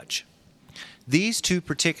Tornado Watch. These two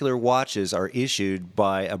particular watches are issued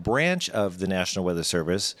by a branch of the National Weather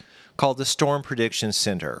Service called the Storm Prediction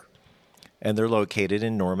Center, and they're located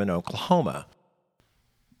in Norman, Oklahoma.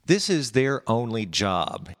 This is their only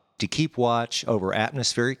job, to keep watch over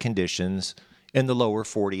atmospheric conditions in the lower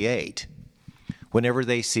 48. Whenever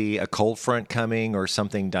they see a cold front coming or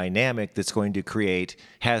something dynamic that's going to create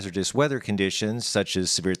hazardous weather conditions, such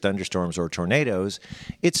as severe thunderstorms or tornadoes,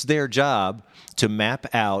 it's their job to map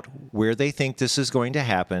out where they think this is going to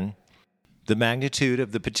happen, the magnitude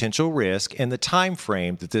of the potential risk, and the time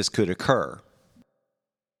frame that this could occur.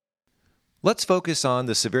 Let's focus on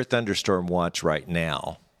the severe thunderstorm watch right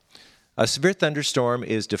now. A severe thunderstorm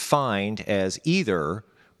is defined as either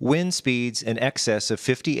wind speeds in excess of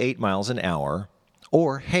 58 miles an hour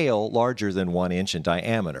or hail larger than 1 inch in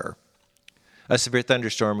diameter. A severe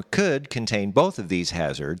thunderstorm could contain both of these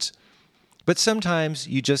hazards, but sometimes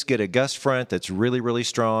you just get a gust front that's really, really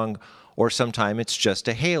strong, or sometimes it's just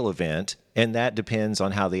a hail event, and that depends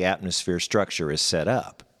on how the atmosphere structure is set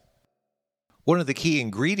up. One of the key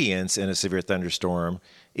ingredients in a severe thunderstorm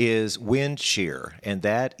is wind shear, and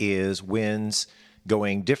that is winds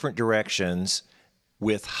going different directions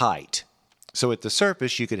with height. So at the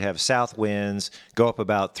surface, you could have south winds go up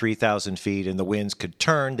about 3,000 feet, and the winds could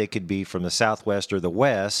turn. They could be from the southwest or the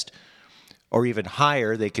west, or even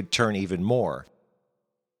higher, they could turn even more.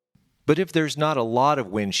 But if there's not a lot of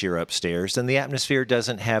wind shear upstairs, then the atmosphere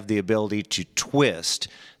doesn't have the ability to twist.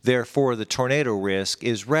 Therefore, the tornado risk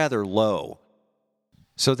is rather low.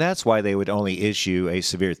 So that's why they would only issue a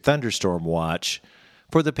severe thunderstorm watch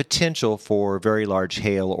for the potential for very large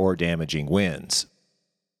hail or damaging winds.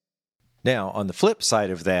 Now, on the flip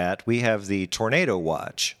side of that, we have the tornado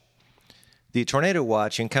watch. The tornado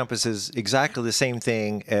watch encompasses exactly the same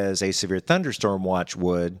thing as a severe thunderstorm watch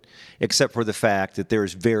would, except for the fact that there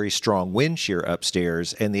is very strong wind shear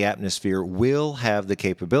upstairs and the atmosphere will have the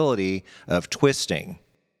capability of twisting.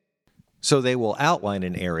 So they will outline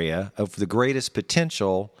an area of the greatest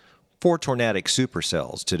potential for tornadic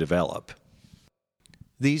supercells to develop.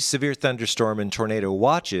 These severe thunderstorm and tornado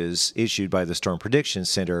watches issued by the Storm Prediction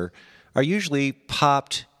Center are usually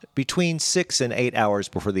popped between 6 and 8 hours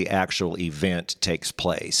before the actual event takes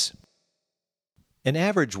place. An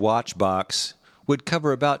average watch box would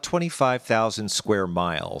cover about 25,000 square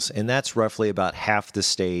miles, and that's roughly about half the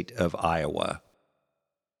state of Iowa.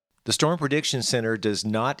 The Storm Prediction Center does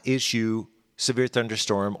not issue severe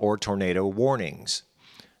thunderstorm or tornado warnings.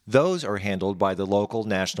 Those are handled by the local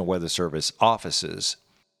National Weather Service offices.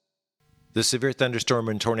 The severe thunderstorm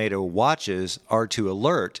and tornado watches are to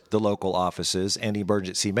alert the local offices and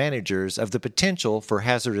emergency managers of the potential for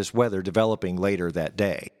hazardous weather developing later that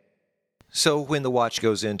day. So when the watch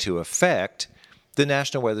goes into effect, the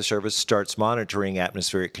National Weather Service starts monitoring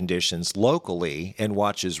atmospheric conditions locally and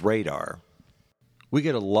watches radar. We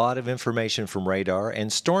get a lot of information from radar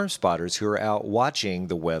and storm spotters who are out watching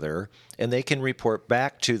the weather, and they can report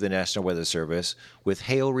back to the National Weather Service with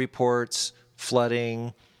hail reports,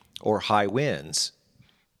 flooding, or high winds.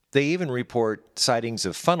 They even report sightings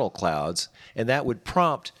of funnel clouds, and that would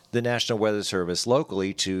prompt the National Weather Service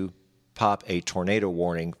locally to pop a tornado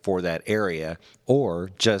warning for that area,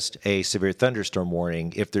 or just a severe thunderstorm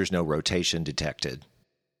warning if there's no rotation detected.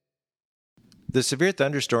 The severe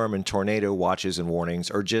thunderstorm and tornado watches and warnings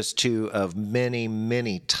are just two of many,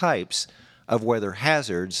 many types of weather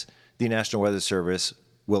hazards the National Weather Service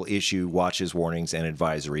will issue watches, warnings, and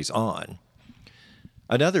advisories on.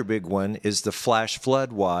 Another big one is the flash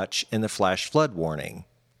flood watch and the flash flood warning.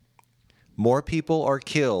 More people are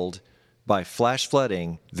killed by flash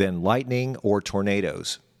flooding than lightning or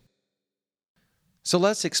tornadoes. So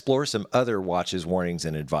let's explore some other watches, warnings,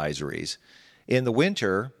 and advisories. In the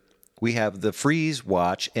winter, we have the freeze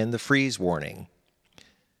watch and the freeze warning.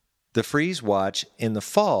 The freeze watch in the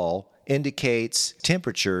fall indicates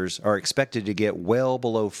temperatures are expected to get well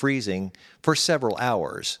below freezing for several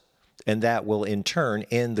hours, and that will in turn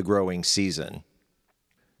end the growing season.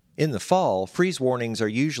 In the fall, freeze warnings are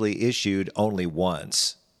usually issued only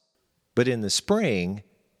once. But in the spring,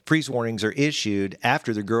 freeze warnings are issued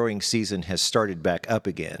after the growing season has started back up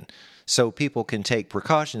again, so people can take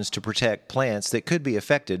precautions to protect plants that could be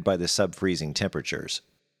affected by the sub-freezing temperatures.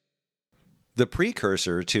 The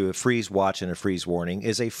precursor to a freeze watch and a freeze warning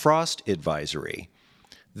is a frost advisory.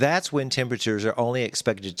 That's when temperatures are only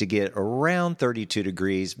expected to get around 32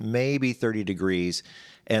 degrees, maybe 30 degrees,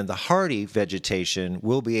 and the hardy vegetation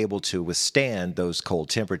will be able to withstand those cold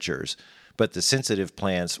temperatures, but the sensitive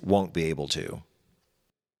plants won't be able to.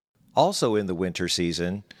 Also in the winter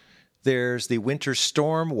season, there's the winter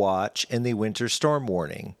storm watch and the winter storm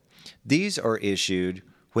warning. These are issued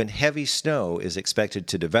when heavy snow is expected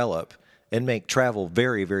to develop and make travel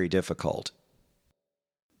very, very difficult.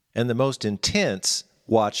 And the most intense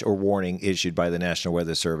watch or warning issued by the National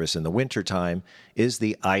Weather Service in the wintertime is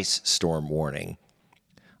the ice storm warning.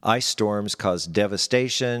 Ice storms cause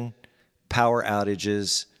devastation, power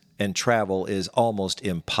outages, and travel is almost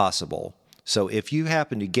impossible. So if you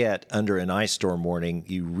happen to get under an ice storm warning,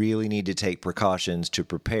 you really need to take precautions to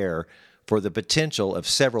prepare for the potential of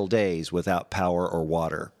several days without power or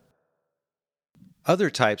water. Other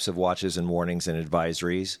types of watches and warnings and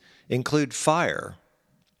advisories include fire.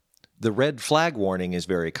 The red flag warning is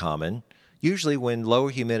very common, usually when low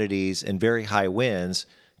humidities and very high winds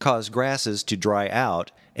cause grasses to dry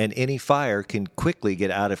out and any fire can quickly get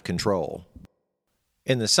out of control.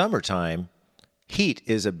 In the summertime, heat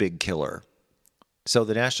is a big killer. So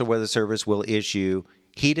the National Weather Service will issue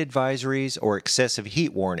heat advisories or excessive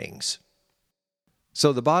heat warnings.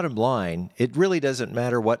 So the bottom line, it really doesn't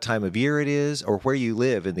matter what time of year it is or where you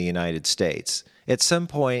live in the United States. At some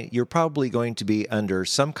point, you're probably going to be under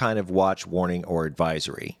some kind of watch, warning, or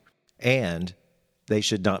advisory. And they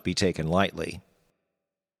should not be taken lightly.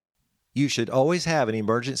 You should always have an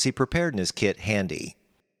emergency preparedness kit handy.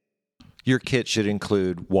 Your kit should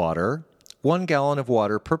include water, 1 gallon of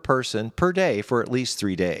water per person per day for at least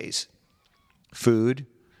 3 days. Food,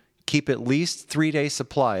 keep at least 3-day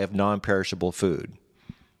supply of non-perishable food.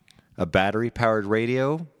 A battery-powered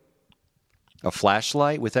radio, a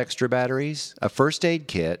flashlight with extra batteries, a first aid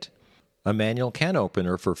kit, a manual can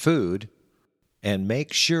opener for food, and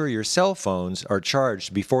make sure your cell phones are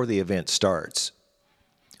charged before the event starts.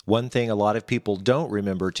 One thing a lot of people don't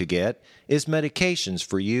remember to get is medications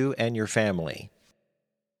for you and your family.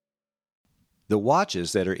 The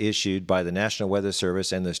watches that are issued by the National Weather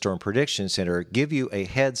Service and the Storm Prediction Center give you a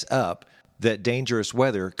heads up that dangerous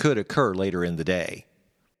weather could occur later in the day.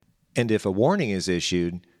 And if a warning is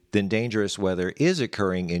issued, then dangerous weather is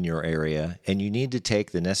occurring in your area and you need to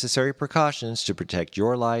take the necessary precautions to protect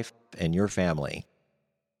your life and your family.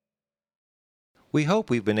 We hope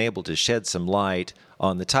we've been able to shed some light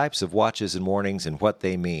on the types of watches and warnings and what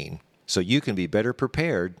they mean, so you can be better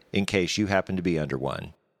prepared in case you happen to be under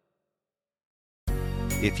one.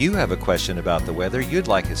 If you have a question about the weather you'd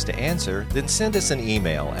like us to answer, then send us an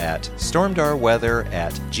email at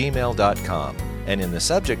stormdarweather@gmail.com and in the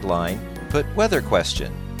subject line, put weather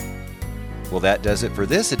question. Well, that does it for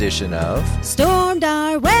this edition of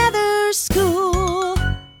Stormdar Weather School.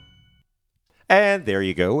 And there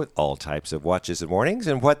you go with all types of watches and warnings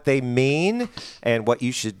and what they mean and what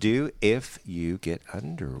you should do if you get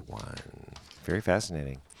under one. Very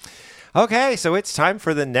fascinating. Okay, so it's time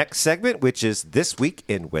for the next segment, which is This Week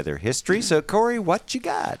in Weather History. So, Corey, what you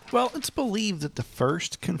got? Well, it's believed that the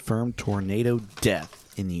first confirmed tornado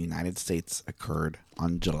death in the United States occurred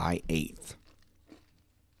on July 8th.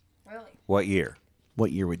 Really? What year?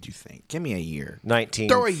 What year would you think? Give me a year.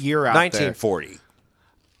 Throw a year out 1940.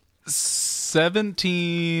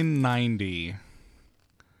 1790.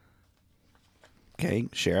 Okay,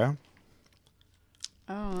 Shara?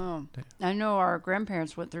 I don't know. I know our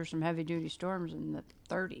grandparents went through some heavy duty storms in the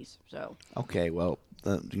 30s. So Okay, well,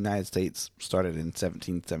 the United States started in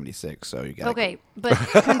 1776, so you got okay, but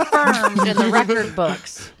confirmed in the record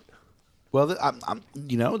books. Well,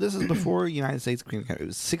 this is before United States. It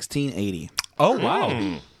was 1680. Oh,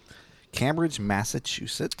 wow. Cambridge,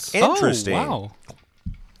 Massachusetts. Interesting. Oh, wow.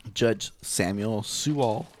 Judge Samuel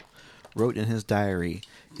Sewall wrote in his diary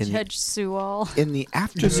Judge Sewall. in the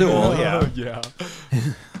afternoon. Sewall, yeah. Yeah.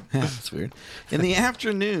 That's weird. In the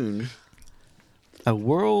afternoon, a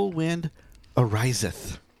whirlwind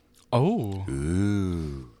ariseth Oh.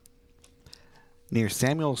 near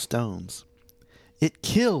Samuel Stone's. It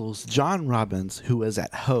kills John Robbins, who was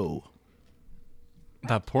at Hoe.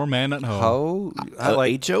 That poor man at home. Oh,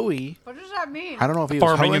 H-O-E. What does that mean? I don't know if he was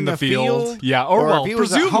Farming hoeing in the field. Yeah, or if well, he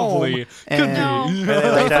was at presumably. home Could and be. they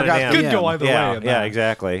Write that forgot down. the Could go end. either way. yeah, in yeah, that.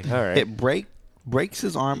 exactly. All right. It breaks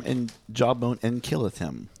his arm and jawbone and killeth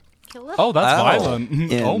him. Kill us? Oh, that's Oh. violent.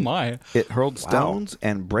 And Oh, my. It hurled stones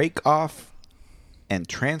and break off and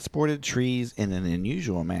transported trees in an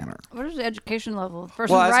unusual manner. What is the education level? The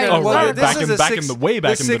person Well, I was writing gonna, Oh, well, right. this Back is in- the back in the- way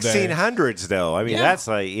back in the day. 1600s, though. I mean, Yeah. that's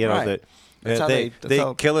like, you know, Right. That's how they that's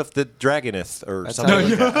how- killeth the dragoneth or That's something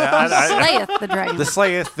how- like that. Slayeth the dragon. The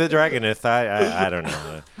slayeth the dragoneth. I don't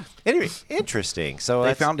know. Anyway, interesting. So They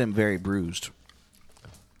that's, found him very bruised.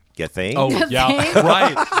 you think? Oh, yeah.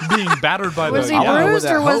 Right. Being battered by was the. he I wonder where bruised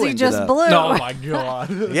that or was hoe he ended just up. blue? Oh, my God.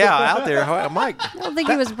 Yeah, out there. I'm like, I don't think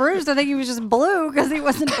he was bruised. I think he was just blue because he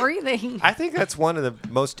wasn't breathing. I think that's one of the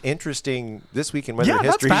most interesting This Week in Weather Yeah,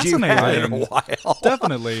 that's histories you've had in a fascinating. while.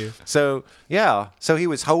 Definitely. So yeah, so he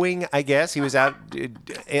was hoeing. I guess he was out.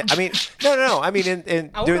 I mean, no. I mean,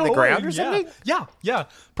 in doing the ground or something. Yeah.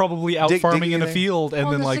 Probably out Dig- farming digging in a in. field, and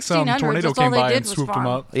Well, then in the like some 1600s, tornado that's all came they by did and was swooped him farm.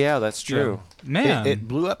 up. Yeah, that's true. Man. It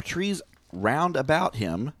blew up trees round about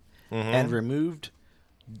him and removed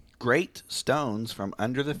great stones from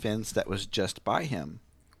under the fence that was just by him.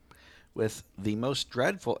 with the most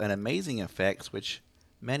dreadful and amazing effects, which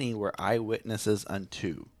many were eyewitnesses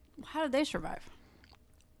unto. How did they survive?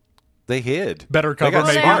 They hid. Better They cover got Were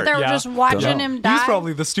they maybe. out smart. there Yeah. just watching Don't him He die? was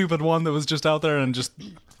probably the stupid one that was just out there and just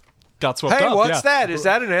got swept Hey, up. what's yeah. that? Is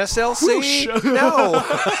that an SLC? No.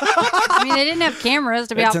 I mean, they didn't have cameras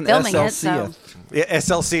to be out filming it, so Yeah,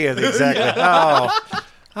 SLC, exactly. Oh,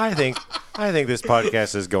 I think this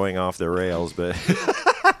podcast is going off the rails, but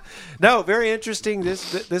no, very interesting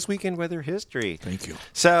this weekend weather history. Thank you.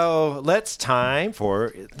 So it's time for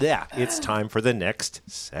the next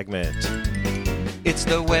segment. It's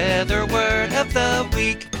the weather word of the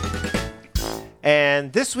week.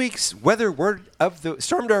 And this week's weather word of the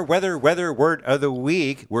Stormdar weather word of the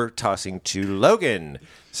week, we're tossing to Logan.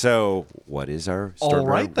 So, what is our All Stormdar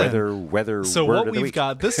right, then. weather So word what of the we've week?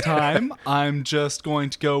 got this time, I'm just going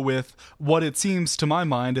to go with what it seems to my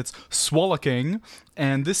mind. It's swallicking,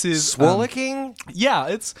 and this is Swallicking? yeah,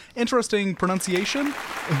 it's interesting pronunciation.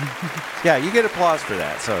 Yeah, you get applause for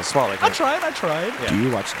that. So, swallicking. I tried. Do you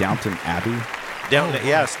watch Downton Abbey?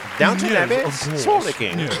 Yes, Downton Yes, Abbey. of course.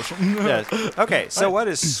 Swallicking. Yes. Yes. Okay, so what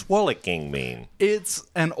does swallicking mean? It's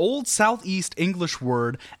an old Southeast English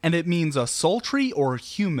word, and it means a sultry or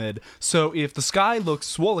humid. So if the sky looks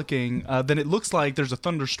swallicking, then it looks like there's a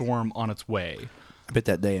thunderstorm on its way. I bet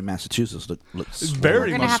that day in Massachusetts looks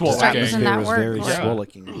Very we're much gonna have to start swallicking. using There that was word. very Corey.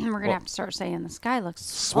 swallicking. We're gonna have to start saying the sky looks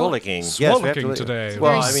Swallicking. Yes, we have Swallicking to- today.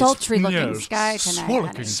 Well, Very I mean, sultry looking yes, sky tonight. swallicking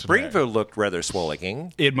honey. today. Springfield looked rather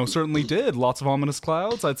swallicking. It most certainly did. Lots of ominous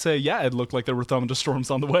clouds. I'd say, yeah, it looked like there were thunderstorms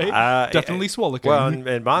on the way. Definitely swallicking. Well,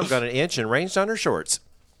 and Mom got an inch and rained on her shorts.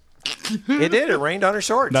 It did. It rained on her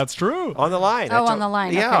shorts. That's true. on the line. Oh, on the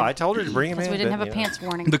line, Yeah, okay. I told her to bring him in. Because we didn't but, have a you know. pants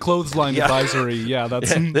warning. The clothesline advisory. Yeah,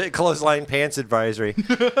 that's The clothesline pants advisory.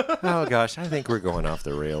 Oh gosh, I think we're going off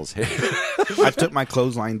the rails here. I took my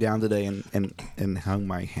clothesline down today and hung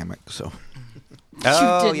my hammock. So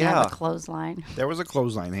Oh, you didn't have yeah. a clothesline. there was a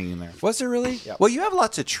clothesline hanging there. Was there really? Well, you have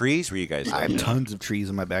lots of trees where you guys I live. have tons of trees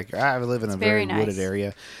in my backyard. I live in a very very nice. wooded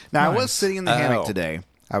area. Now, I was sitting in the Oh. hammock today.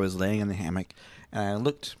 I was laying in the hammock, and I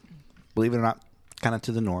looked, believe it or not, kind of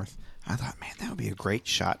to the north. I thought, man, that would be a great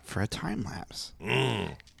shot for a time lapse.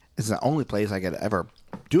 It's the only place I could ever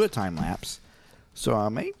do a time lapse. So I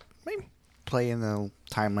may play in the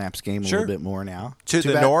time lapse game a Sure. little bit more now. To Too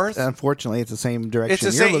the bad, north? Unfortunately, it's the same direction. It's the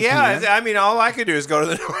you're same. looking Yeah, at. I mean, all I could do is go to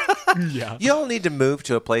the north. yeah. You'll need to move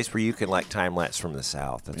to a place where you can like time lapse from the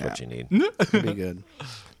south. That's what you need. It'd be good.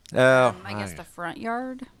 Oh, I guess the front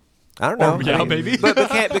yard. I don't know. yeah, I mean, maybe. But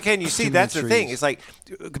can you see? Too That's many the thing. trees. It's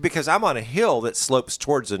like because I'm on a hill that slopes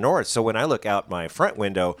towards the north. So when I look out my front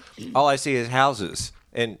window, all I see is houses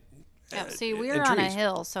and. Yeah, see, we're and on a trees.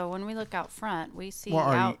 hill, so when we look out front, we see Well,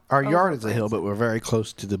 out our yard over is a hill, but we're very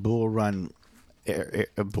close to the Bull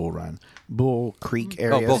Creek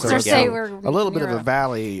area. Bull so Creek, it's yeah. a, Say we're a little bit of near a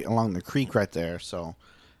valley along the creek right there, so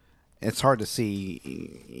it's hard to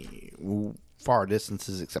see far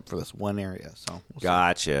distances except for this one area. So we'll see.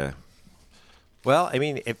 Gotcha. Well, I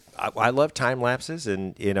mean, I love time lapses,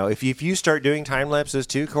 and if you start doing time lapses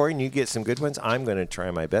too, Corey, and you get some good ones, I'm going to try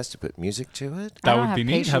my best to put music to it. That I don't would be have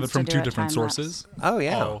neat. Have patience it from to do two a different time lapse. sources. Oh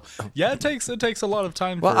yeah. Oh, yeah. It takes a lot of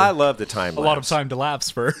time. Well, for I love the time. a lot of time to lapse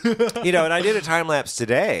for. And I did a time lapse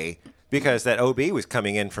today because that OB was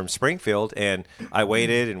coming in from Springfield, and I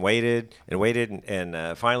waited and waited and waited,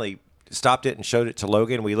 and finally stopped it and showed it to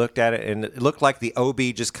Logan. We looked at it, and it looked like the OB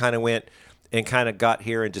just kind of went and kind of got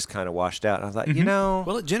here and just kind of washed out. And I thought,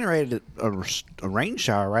 Well, it generated a rain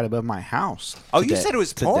shower right above my house. Oh, you today- said it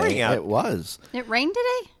was today. pouring out. It was. It rained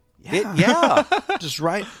today, yeah. Just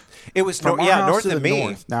right It was from our house north to of the me.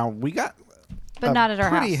 north. Now, we got but not at our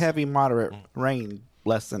pretty house. heavy, moderate rain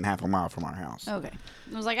less than half a mile from our house. Okay,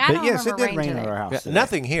 I was like, I But don't yes, it remember did rain today. at our house. Yeah, today.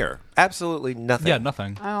 nothing here. Absolutely nothing. yeah,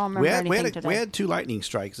 nothing. I don't remember We had, anything today. we had 2 lightning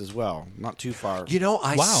strikes as well, not too far.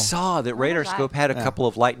 I Wow. saw that Radar that? Scope had a Yeah. couple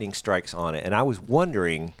of lightning strikes on it, and I was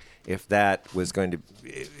wondering if that was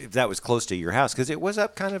close to your house because it was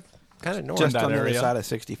up kind of north. Just that on the area. other side of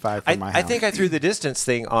 65 from my house. I think I threw the distance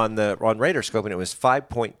thing on Radar Scope, and it was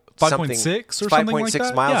 5.6 5.6 or something like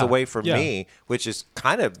that? miles Yeah. away from Yeah. me, which is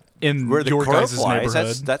kind of In where the your crow guys' flies.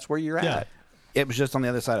 neighborhood. That's where you're Yeah. at. It was just on the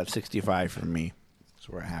other side of 65 from me. That's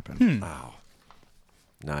where it happened. Wow,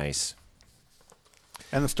 nice.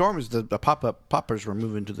 And the storm is the poppers were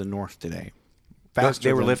moving to the north today.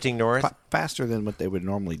 They were lifting north? faster than what they would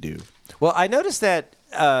normally do. Well, I noticed that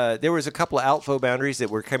there was a couple of outflow boundaries that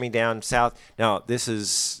were coming down south. Now, this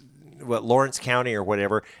is Lawrence County or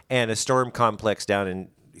whatever, and a storm complex down in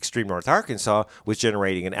extreme North Arkansas was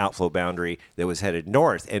generating an outflow boundary that was headed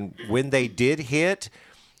north. And when they did hit,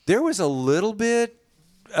 there was a little bit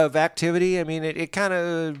of activity. I mean, it kind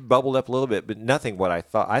of bubbled up a little bit, but nothing what I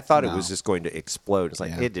thought. I thought it was just going to explode. It's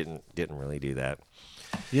like it didn't really do that.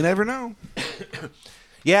 You never know.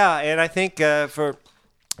 Yeah, and I think for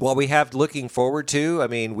what we have looking forward to, I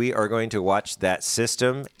mean, we are going to watch that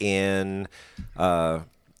system in the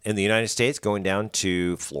United States going down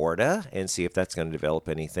to Florida and see if that's going to develop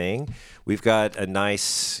anything. We've got a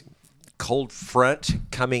nice cold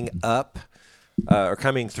front coming up. Or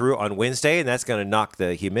coming through on Wednesday, and that's going to knock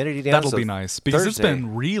the humidity down. That'll be nice because it's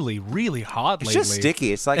been really, really hot lately. It's just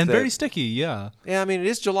sticky. It's like very sticky. Yeah. Yeah, I mean it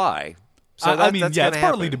is July, so I mean, that's yeah, it's happen.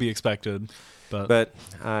 partly to be expected, but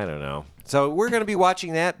I don't know. So we're going to be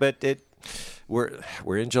watching that, but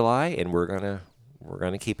we're in July, and we're gonna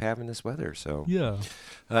keep having this weather. So yeah.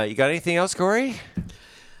 You got anything else, Corey?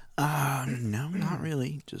 No, not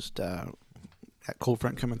really. Just that cold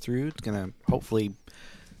front coming through. It's gonna hopefully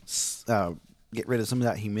get rid of some of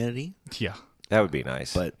that humidity. Yeah. That would be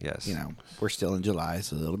nice. But, yes, we're still in July,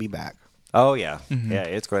 so it'll be back. Oh, yeah. Yeah,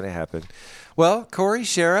 it's going to happen. Well, Corey,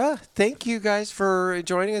 Shara, thank you guys for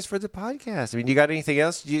joining us for the podcast. I mean, you got anything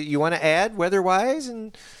else you want to add weather-wise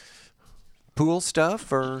and pool stuff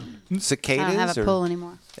or cicadas? I don't have a pool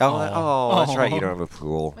anymore. Oh, that's right. You don't have a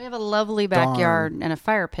pool. We have a lovely backyard and a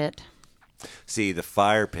fire pit. See, the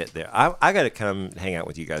fire pit there. I got to come hang out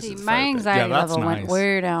with you guys. See, at the my fire pit. anxiety that's level went nice.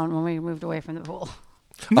 way down when we moved away from the pool.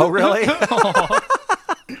 Oh, really? I'm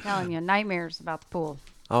telling you, nightmares about the pool.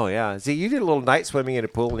 Oh, yeah. See, you did a little night swimming in a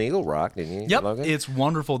pool in Eagle Rock, didn't you? Yep, Logan? it's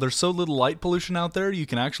wonderful. There's so little light pollution out there. You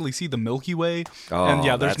can actually see the Milky Way. Oh, and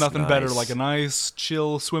yeah, there's that's nothing better nice. like a nice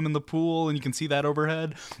chill swim in the pool, and you can see that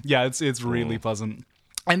overhead. Yeah, it's really pleasant.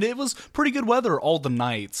 And it was pretty good weather all the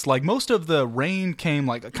nights. Like most of the rain came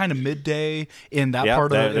like kind of midday in that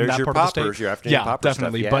part of there's that your part poppers, of the state. your afternoon Yeah, popper stuff,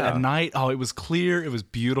 definitely. yeah. But at night, it was clear. It was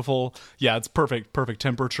beautiful. Yeah, it's perfect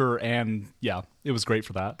temperature, and yeah, it was great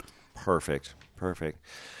for that. Perfect.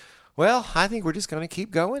 Well, I think we're just going to keep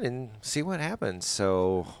going and see what happens.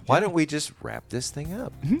 So why don't we just wrap this thing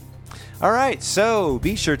up? All right. So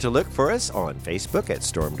be sure to look for us on Facebook at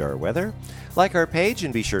Stormdar Weather. Like our page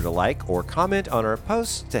and be sure to like or comment on our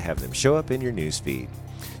posts to have them show up in your newsfeed.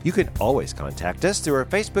 You can always contact us through our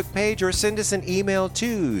Facebook page or send us an email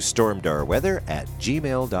to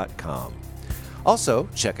stormdarweather@gmail.com. Also,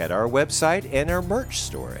 check out our website and our merch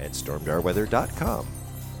store at stormdarweather.com.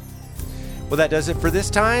 Well, that does it for this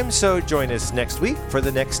time, so join us next week for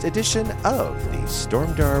the next edition of the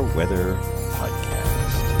Stormdar Weather Podcast.